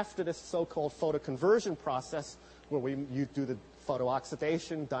cells after this so-called photoconversion process, where you do the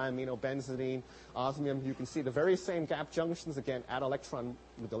photooxidation, diaminobenzidine, osmium, you can see the very same gap junctions again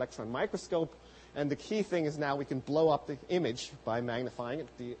with the electron microscope. And the key thing is now we can blow up the image by magnifying it.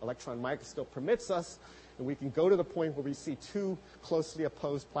 The electron microscope permits us, and we can go to the point where we see two closely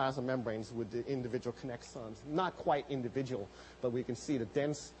opposed plasma membranes with the individual connexons. Not quite individual, but we can see the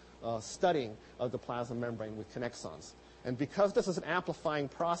dense studying of the plasma membrane with connexons. And because this is an amplifying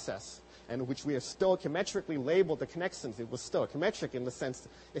process, and which we have stoichiometrically labeled the connexins, it was stoichiometric in the sense that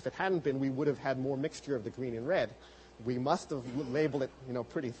if it hadn't been, we would have had more mixture of the green and red. We must have labeled it,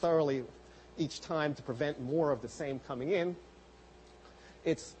 pretty thoroughly each time to prevent more of the same coming in.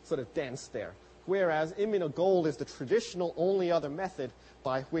 It's sort of dense there. Whereas immunogold is the traditional only other method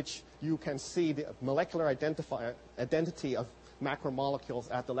by which you can see the molecular identity of macromolecules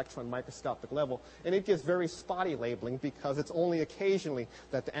at the electron microscopic level. And it gives very spotty labeling because it's only occasionally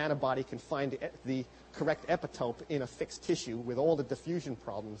that the antibody can find the correct epitope in a fixed tissue with all the diffusion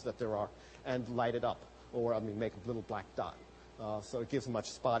problems that there are and light it up, or make a little black dot. So it gives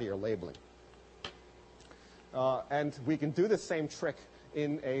much spottier labeling. And we can do the same trick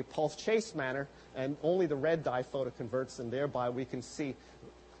in a pulse chase manner, and only the red dye photoconverts, and thereby we can see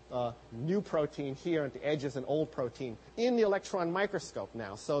new protein here at the edges and old protein in the electron microscope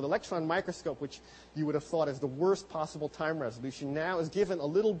now. So the electron microscope, which you would have thought is the worst possible time resolution, now is given a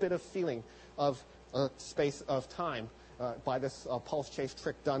little bit of feeling of space of time by this pulse chase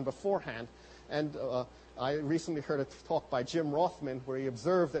trick done beforehand. And I recently heard a talk by Jim Rothman where he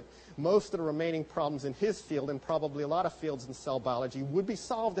observed that most of the remaining problems in his field, and probably a lot of fields in cell biology, would be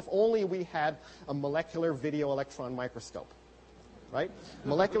solved if only we had a molecular video electron microscope. Right?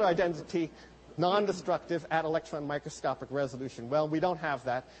 Molecular identity, non-destructive at electron microscopic resolution. Well, we don't have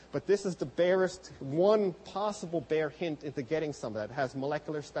that, but this is the barest, one possible bare hint into getting some of that. It has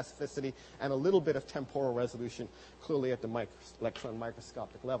molecular specificity and a little bit of temporal resolution, clearly at the electron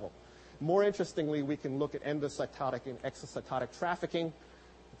microscopic level. More interestingly, we can look at endocytotic and exocytotic trafficking.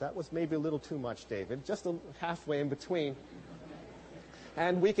 That was maybe a little too much, David. Just halfway in between.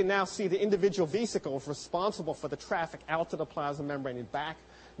 And we can now see the individual vesicles responsible for the traffic out to the plasma membrane and back.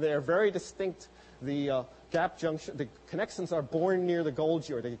 They are very distinct. The gap junction, the connexins are born near the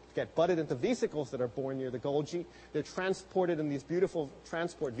Golgi, or they get budded into vesicles that are born near the Golgi. They're transported in these beautiful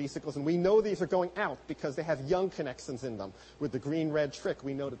transport vesicles, and we know these are going out because they have young connexins in them. With the green-red trick,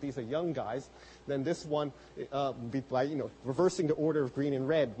 we know that these are young guys. Then this one, by reversing the order of green and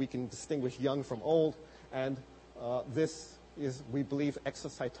red, we can distinguish young from old. And this is, we believe,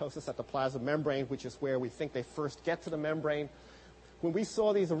 exocytosis at the plasma membrane, which is where we think they first get to the membrane. When we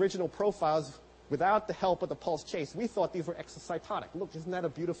saw these original profiles without the help of the pulse chase, we thought these were exocytotic. Look, isn't that a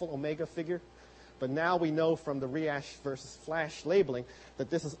beautiful omega figure? But now we know from the Riash versus Flash labeling that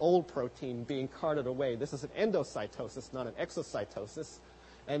this is old protein being carted away. This is an endocytosis, not an exocytosis.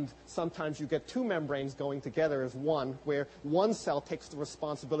 And sometimes you get two membranes going together as one, where one cell takes the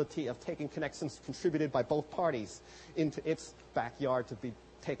responsibility of taking connexins contributed by both parties into its backyard to be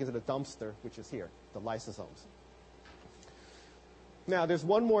taken to the dumpster, which is here, the lysosomes. Now, there's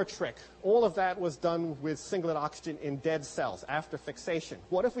one more trick. All of that was done with singlet oxygen in dead cells after fixation.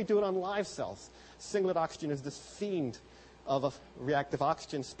 What if we do it on live cells? Singlet oxygen is this fiend of a reactive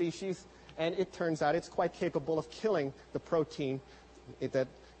oxygen species, and it turns out it's quite capable of killing the protein that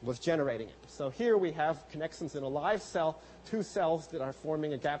was generating it. So here we have connexins in a live cell, two cells that are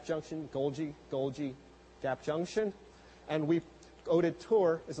forming a gap junction, Golgi, Golgi, gap junction. And Oded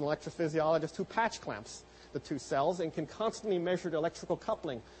Tur is an electrophysiologist who patch clamps the two cells and can constantly measure the electrical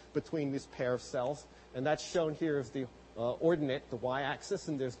coupling between this pair of cells. And that's shown here as the ordinate, the y-axis,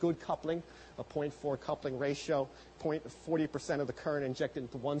 and there's good coupling, a 0.4 coupling ratio. 40% of the current injected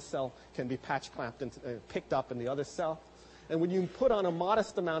into one cell can be patch clamped and picked up in the other cell. And when you put on a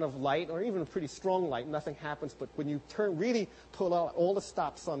modest amount of light, or even a pretty strong light, nothing happens. But when you really pull out all the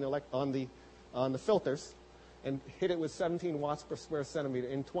stops on the filters and hit it with 17 watts per square centimeter,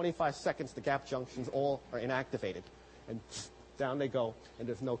 in 25 seconds the gap junctions all are inactivated. And down they go, and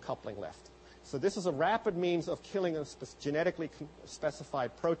there's no coupling left. So this is a rapid means of killing a genetically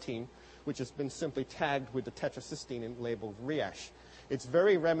specified protein, which has been simply tagged with the tetracysteine and labeled Riash. It's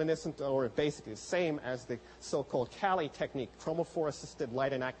very reminiscent, or basically the same as the so-called Cali technique, chromophore-assisted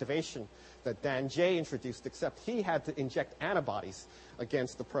light inactivation, that Dan J introduced, except he had to inject antibodies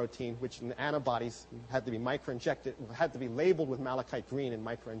against the protein, which in antibodies had to be microinjected, had to be labeled with malachite green and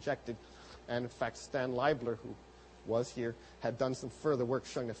microinjected. And in fact, Stan Leibler, who was here, had done some further work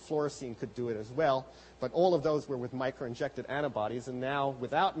showing that fluorescein could do it as well. But all of those were with microinjected antibodies, and now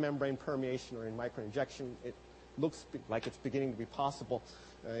without membrane permeation or in microinjection, it looks like it's beginning to be possible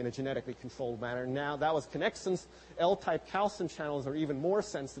in a genetically controlled manner. Now, that was connexins. L-type calcium channels are even more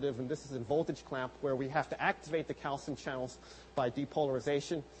sensitive, and this is in voltage clamp, where we have to activate the calcium channels by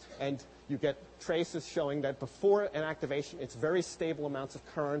depolarization. And you get traces showing that before an activation, it's very stable amounts of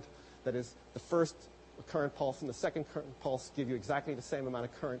current. That is, the first current pulse and the second current pulse give you exactly the same amount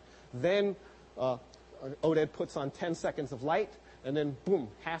of current. Then ODED puts on 10 seconds of light, and then, boom,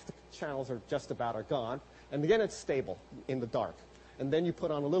 half the channels are just about are gone. And again, it's stable in the dark. And then you put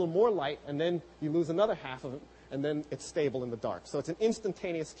on a little more light, and then you lose another half of it, and then it's stable in the dark. So it's an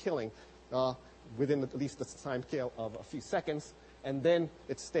instantaneous killing within at least the time scale of a few seconds, and then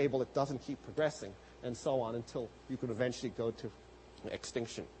it's stable. It doesn't keep progressing, and so on until you could eventually go to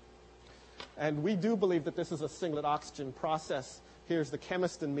extinction. And we do believe that this is a singlet oxygen process here's the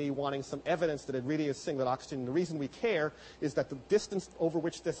chemist in me wanting some evidence that it really is singlet oxygen. And the reason we care is that the distance over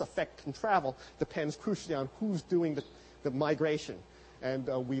which this effect can travel depends crucially on who's doing the migration. And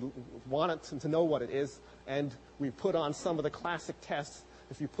we wanted to know what it is, and we put on some of the classic tests.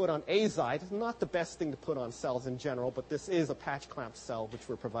 If you put on azide, it's not the best thing to put on cells in general, but this is a patch clamp cell which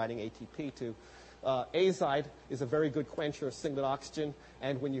we're providing ATP to. Azide is a very good quencher of singlet oxygen,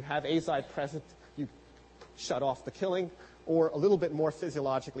 and when you have azide present, you shut off the killing. Or a little bit more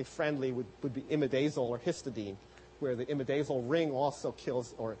physiologically friendly would be imidazole or histidine, where the imidazole ring also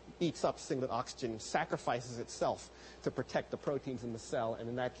kills or eats up singlet oxygen, sacrifices itself to protect the proteins in the cell, and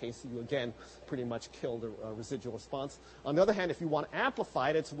in that case, you again pretty much kill the residual response. On the other hand, if you want to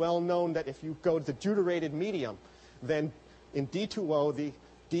amplify it, it's well known that if you go to the deuterated medium, then in D2O, the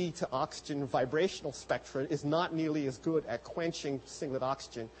D to oxygen vibrational spectra is not nearly as good at quenching singlet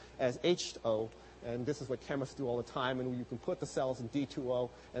oxygen as H2O. And this is what chemists do all the time, and you can put the cells in D2O,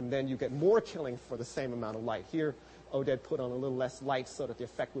 and then you get more killing for the same amount of light. Here, Oded put on a little less light so that the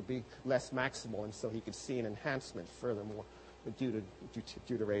effect would be less maximal, and so he could see an enhancement furthermore due to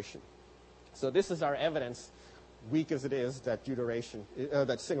deuteration. So this is our evidence, weak as it is, that deuteration,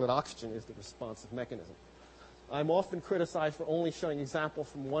 that singlet oxygen is the responsive mechanism. I'm often criticized for only showing example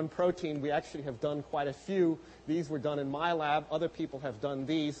from one protein. We actually have done quite a few. These were done in my lab. Other people have done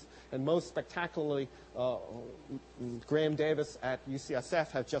these. And most spectacularly, Graham Davis at UCSF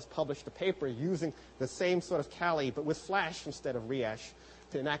has just published a paper using the same sort of Cali, but with flash instead of Riash,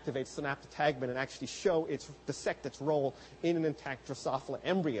 to inactivate synaptotagmin and actually show dissect its role in an intact Drosophila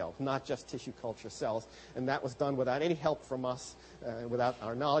embryo, not just tissue culture cells. And that was done without any help from us, without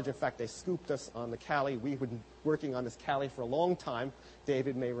our knowledge. In fact, they scooped us on the Cali. We've been working on this Cali for a long time.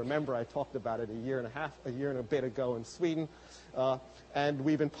 David may remember I talked about it a year and a bit ago in Sweden. And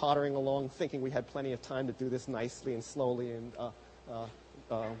we've been pottering along thinking we had plenty of time to do this nicely and slowly. And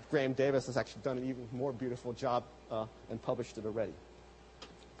Graham Davis has actually done an even more beautiful job and published it already.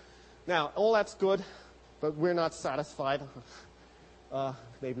 Now, all that's good, but we're not satisfied.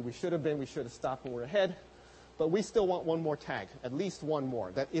 Maybe we should have been. We should have stopped when we're ahead. But we still want one more tag, at least one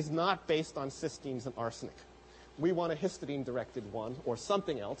more, that is not based on cysteines and arsenic. We want a histidine-directed one or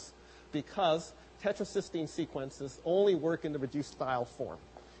something else because tetracysteine sequences only work in the reduced diol form.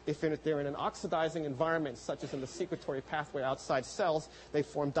 If they're in an oxidizing environment, such as in the secretory pathway outside cells, they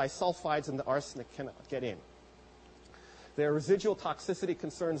form disulfides and the arsenic cannot get in. There are residual toxicity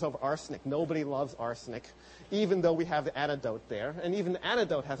concerns over arsenic. Nobody loves arsenic, even though we have the antidote there. And even the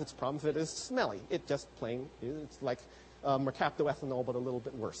antidote has its problems. It is smelly. It just plain, it's like mercaptoethanol, but a little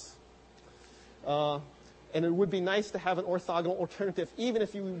bit worse. And it would be nice to have an orthogonal alternative, even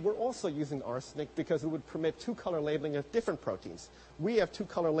if you were also using arsenic, because it would permit two-color labeling of different proteins. We have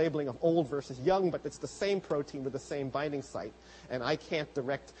two-color labeling of old versus young, but it's the same protein with the same binding site. And I can't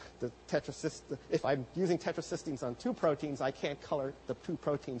direct the tetracysteine. If I'm using tetracysteines on two proteins, I can't color the two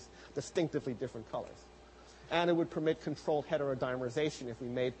proteins distinctively different colors. And it would permit controlled heterodimerization if we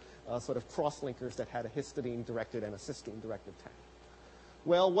made sort of cross-linkers that had a histidine-directed and a cysteine-directed tag.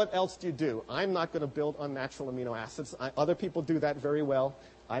 Well, what else do you do? I'm not going to build unnatural amino acids. Other people do that very well.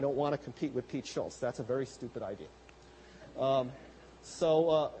 I don't want to compete with Pete Schultz. That's a very stupid idea.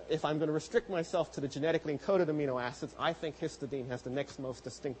 So if I'm going to restrict myself to the genetically encoded amino acids, I think histidine has the next most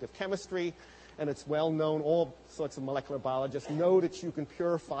distinctive chemistry, and it's well known. All sorts of molecular biologists know that you can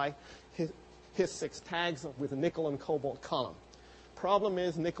purify His6 tags with a nickel and cobalt column. Problem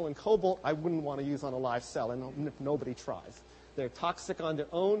is, nickel and cobalt I wouldn't want to use on a live cell, and nobody tries. They're toxic on their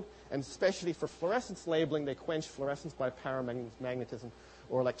own, and especially for fluorescence labeling, they quench fluorescence by paramagnetism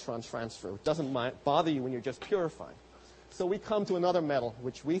or electron transfer. It doesn't bother you when you're just purifying. So we come to another metal,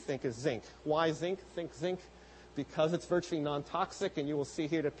 which we think is zinc. Why zinc? Think zinc. Because it's virtually non-toxic, and you will see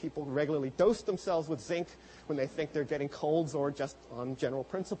here that people regularly dose themselves with zinc when they think they're getting colds or just on general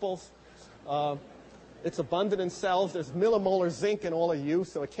principles. It's abundant in cells. There's millimolar zinc in all of you,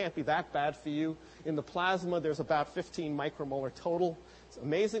 so it can't be that bad for you. In the plasma, there's about 15 micromolar total.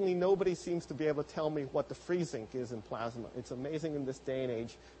 Amazingly, nobody seems to be able to tell me what the free zinc is in plasma. It's amazing in this day and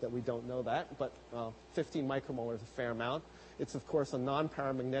age that we don't know that, but 15 micromolar is a fair amount. It's, of course, a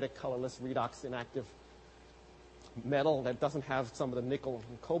non-paramagnetic, colorless, redox inactive metal that doesn't have some of the nickel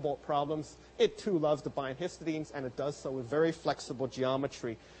and cobalt problems. It, too, loves to bind histidines, and it does so with very flexible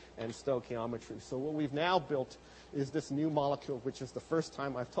geometry and stoichiometry. So what we've now built is this new molecule, which is the first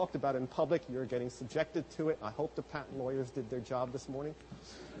time I've talked about it in public. You're getting subjected to it. I hope the patent lawyers did their job this morning.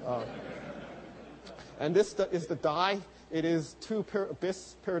 And this is the dye. It is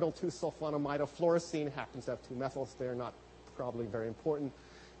bis-pyridyl 2-sulfonamidofluorescein. It happens to have two methyls. They're not probably very important.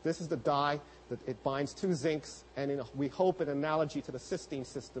 This is the dye that it binds two zincs, and we hope an analogy to the cysteine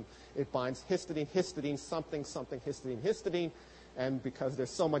system. It binds histidine, histidine, something, something, histidine, histidine. And because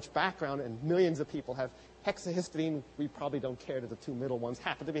there's so much background and millions of people have hexahistidine, we probably don't care that the two middle ones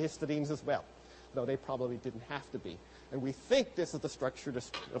happen to be histidines as well, though they probably didn't have to be. And we think this is the structure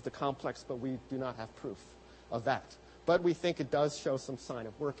of the complex, but we do not have proof of that. But we think it does show some sign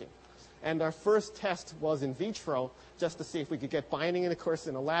of working. And our first test was in vitro, just to see if we could get binding, and of course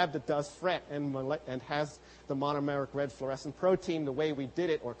in a lab that does FRET and has the monomeric red fluorescent protein. The way we did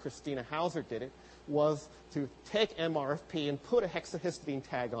it, or Christina Hauser did it, was to take MRFP and put a hexahistidine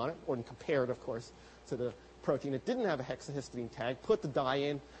tag on it, or compare it, of course, to the protein that didn't have a hexahistidine tag, put the dye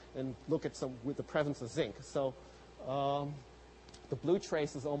in, and look at some with the presence of zinc. So the blue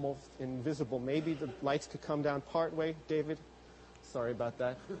trace is almost invisible. Maybe the lights could come down part way, David. Sorry about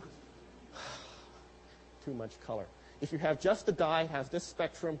that. Too much color. If you have just the dye, has this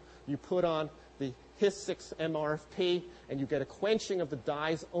spectrum, you put on the His6 MRFP, and you get a quenching of the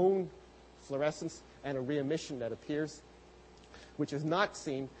dye's own fluorescence and a re-emission that appears, which is not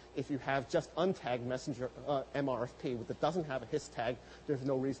seen if you have just untagged messenger MRFP that doesn't have a His tag. There's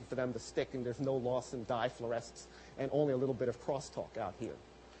no reason for them to stick, and there's no loss in dye fluorescence, and only a little bit of crosstalk out here.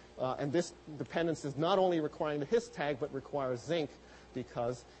 And this dependence is not only requiring the His tag, but requires zinc,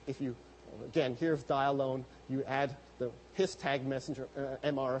 because if you, again, here's dye alone, you add the His tag messenger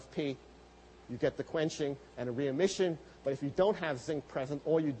MRFP, you get the quenching and a re-emission. But if you don't have zinc present,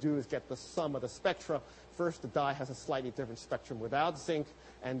 all you do is get the sum of the spectra. First, the dye has a slightly different spectrum without zinc,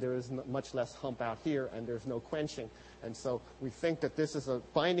 and there is much less hump out here, and there's no quenching. And so we think that this is a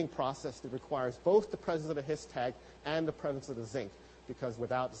binding process that requires both the presence of the His tag and the presence of the zinc, because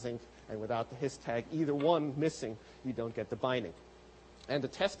without zinc and without the His tag, either one missing, you don't get the binding. And to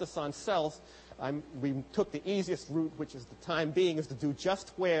test this on cells, we took the easiest route, which is the time being, is to do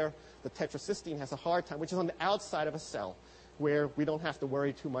just where the tetracysteine has a hard time, which is on the outside of a cell, where we don't have to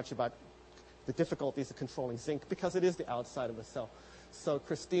worry too much about the difficulties of controlling zinc, because it is the outside of the cell. So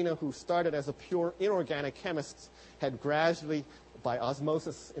Christina, who started as a pure inorganic chemist, had gradually, by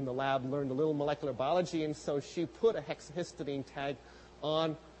osmosis in the lab, learned a little molecular biology, and so she put a hexahistidine tag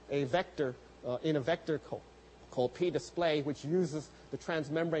on a vector, in a vector called P-display, which uses the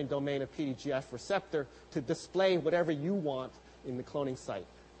transmembrane domain of PDGF receptor to display whatever you want in the cloning site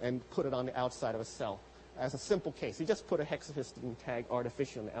and put it on the outside of a cell. As a simple case, you just put a hexahistidine tag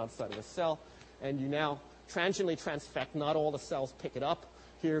artificially on the outside of a cell, and you now transiently transfect. Not all the cells pick it up.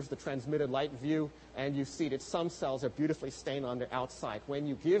 Here's the transmitted light view, and you see that some cells are beautifully stained on their outside. When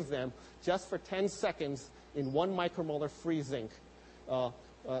you give them, just for 10 seconds, in 1 micromolar free zinc,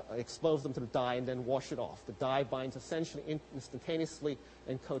 expose them to the dye and then wash it off. The dye binds essentially instantaneously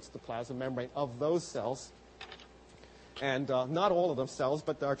and coats the plasma membrane of those cells. And not all of them cells,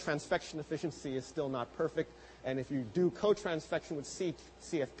 but our transfection efficiency is still not perfect. And if you do co-transfection with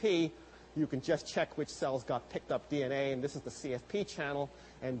CFP, you can just check which cells got picked up DNA, and this is the CFP channel,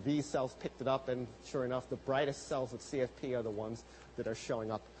 and these cells picked it up, and sure enough, the brightest cells with CFP are the ones that are showing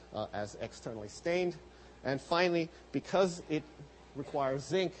up as externally stained. And finally, because it requires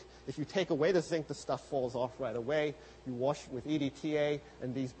zinc, if you take away the zinc, the stuff falls off right away. You wash it with EDTA,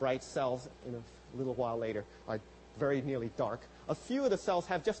 and these bright cells, in a little while later, are very nearly dark. A few of the cells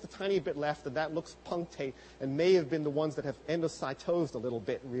have just a tiny bit left, and that looks punctate and may have been the ones that have endocytosed a little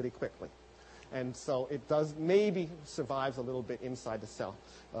bit really quickly. And so it does maybe survives a little bit inside the cell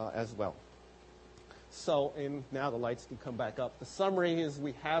as well. So now the lights can come back up. The summary is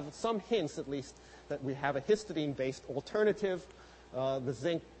we have some hints, at least, that we have a histidine-based alternative. The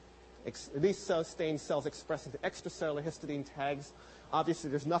zinc, at least stained cells expressing the extracellular histidine tags. Obviously,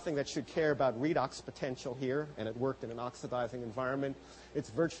 there's nothing that should care about redox potential here, and it worked in an oxidizing environment. It's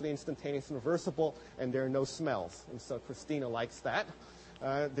virtually instantaneous and reversible, and there are no smells. And so Christina likes that.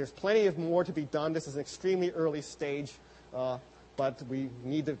 There's plenty of more to be done. This is an extremely early stage, but we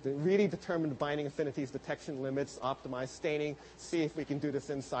need to really determine the binding affinities, detection limits, optimize staining, see if we can do this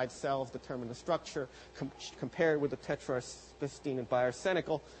inside cells, determine the structure, compare it with the tetracysteine and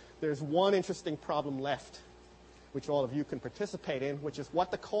bioarsenical. There's one interesting problem left, which all of you can participate in, which is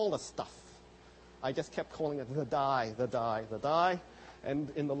what to call the stuff. I just kept calling it the dye, the dye, the dye.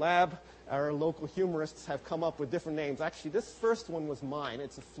 And in the lab, our local humorists have come up with different names. Actually, this first one was mine.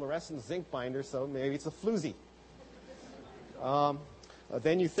 It's a fluorescent zinc binder, so maybe it's a floozy.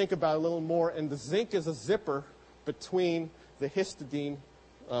 Then you think about it a little more, and the zinc is a zipper between the histidine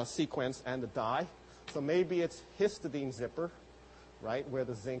sequence and the dye. So maybe it's histidine zipper, right, where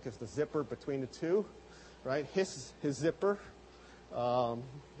the zinc is the zipper between the two, right? His zipper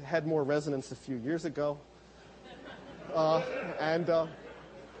had more resonance a few years ago.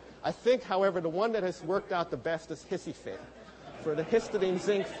 I think, however, the one that has worked out the best is HiSiFit for the histidine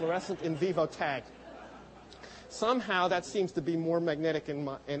zinc fluorescent in vivo tag. Somehow that seems to be more magnetic in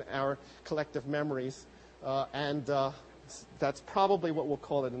our collective memories, and that's probably what we'll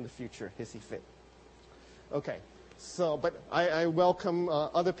call it in the future, HiSiFit. Okay, so, but I welcome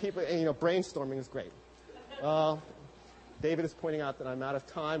other people, and, brainstorming is great. David is pointing out that I'm out of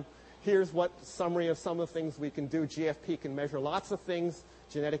time. Here's what summary of some of the things we can do. GFP can measure lots of things.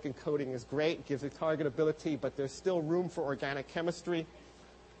 Genetic encoding is great, gives it targetability, but there's still room for organic chemistry.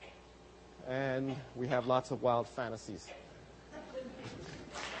 And we have lots of wild fantasies.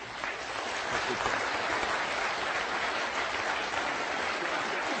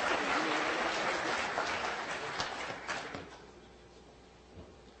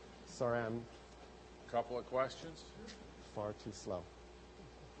 Sorry, I'm A couple of questions? far too slow.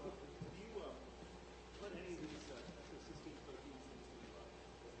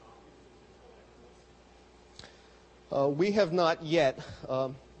 We have not yet.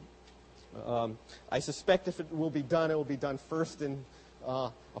 I suspect if it will be done first in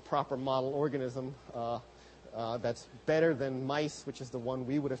a proper model organism that's better than mice, which is the one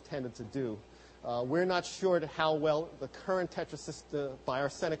we would have tended to do. We're not sure how well the current tetracyst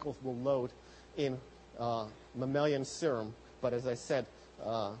bioarsenicals will load in mammalian serum, but as I said,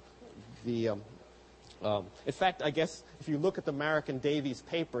 in fact, I guess if you look at the Marek and Davies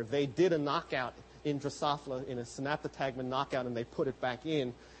paper, they did a knockout in Drosophila, in a synaptotagmin knockout, and they put it back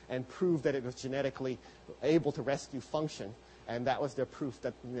in and proved that it was genetically able to rescue function. And that was their proof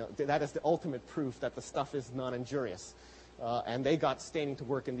that, that is the ultimate proof that the stuff is non-injurious. And they got staining to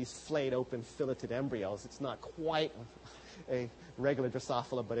work in these flayed open filleted embryos. It's not quite a regular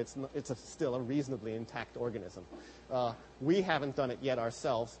Drosophila, but it's still a reasonably intact organism. We haven't done it yet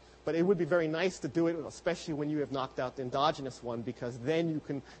ourselves, but it would be very nice to do it, especially when you have knocked out the endogenous one, because then you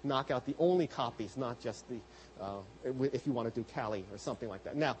can knock out the only copies, not just the, if you want to do Cali or something like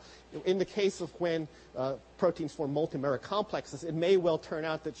that. Now, in the case of when proteins form multimeric complexes, it may well turn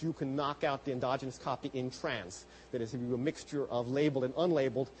out that you can knock out the endogenous copy in trans. That is, if you do a mixture of labeled and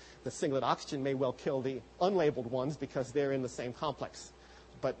unlabeled, the singlet oxygen may well kill the unlabeled ones because they're in the same complex.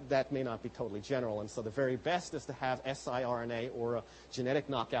 But that may not be totally general. And so the very best is to have siRNA or a genetic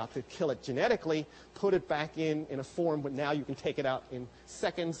knockout to kill it genetically, put it back in a form, but now you can take it out in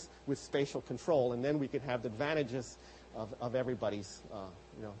seconds with spatial control, and then we could have the advantages of everybody's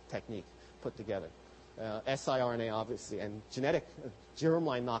technique put together. siRNA, obviously, and genetic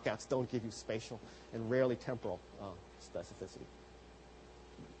germline knockouts don't give you spatial and rarely temporal specificity.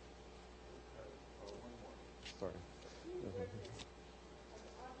 Sorry.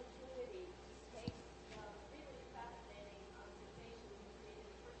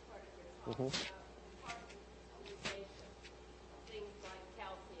 Things like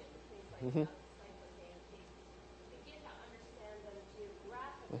calcium, things like begin to understand them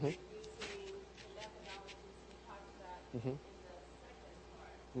geographically using the methodologies we talked about in the second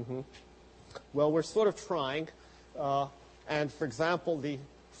part. Well, we're sort of trying. And for example, the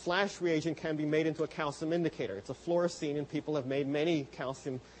flash reagent can be made into a calcium indicator. It's a fluorescein, and people have made many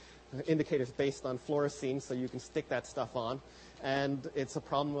calcium indicators based on fluorescein, so you can stick that stuff on. And it's a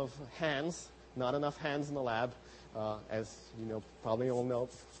problem of hands, not enough hands in the lab, as you probably all know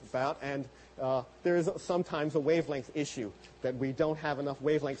about. And there is sometimes a wavelength issue, that we don't have enough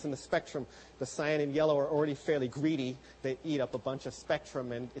wavelengths in the spectrum. The cyan and yellow are already fairly greedy. They eat up a bunch of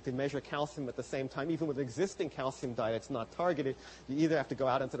spectrum, and if they measure calcium at the same time, even with existing calcium dye that's not targeted, you either have to go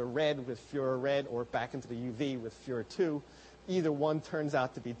out into the red with Fura red or back into the UV with Fura 2. Either one turns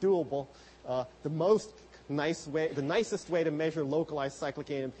out to be doable. The nicest way to measure localized cyclic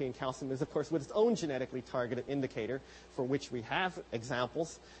AMP and calcium is, of course, with its own genetically targeted indicator, for which we have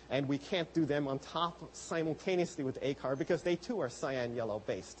examples, and we can't do them on top simultaneously with ACAR because they too are cyan yellow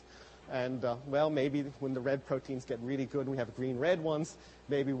based. And well, maybe when the red proteins get really good and we have green-red ones,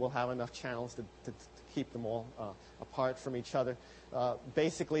 maybe we'll have enough channels to keep them all apart from each other.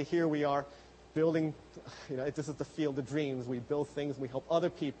 Basically, here we are building, this is the field of dreams. We build things, we help other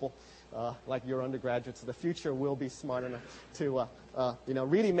people, like your undergraduates of the future, will be smart enough to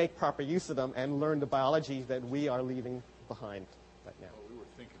really make proper use of them and learn the biology that we are leaving behind right now. Well, we were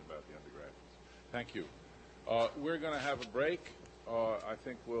thinking about the undergraduates. Thank you. We're going to have a break. I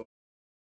think we'll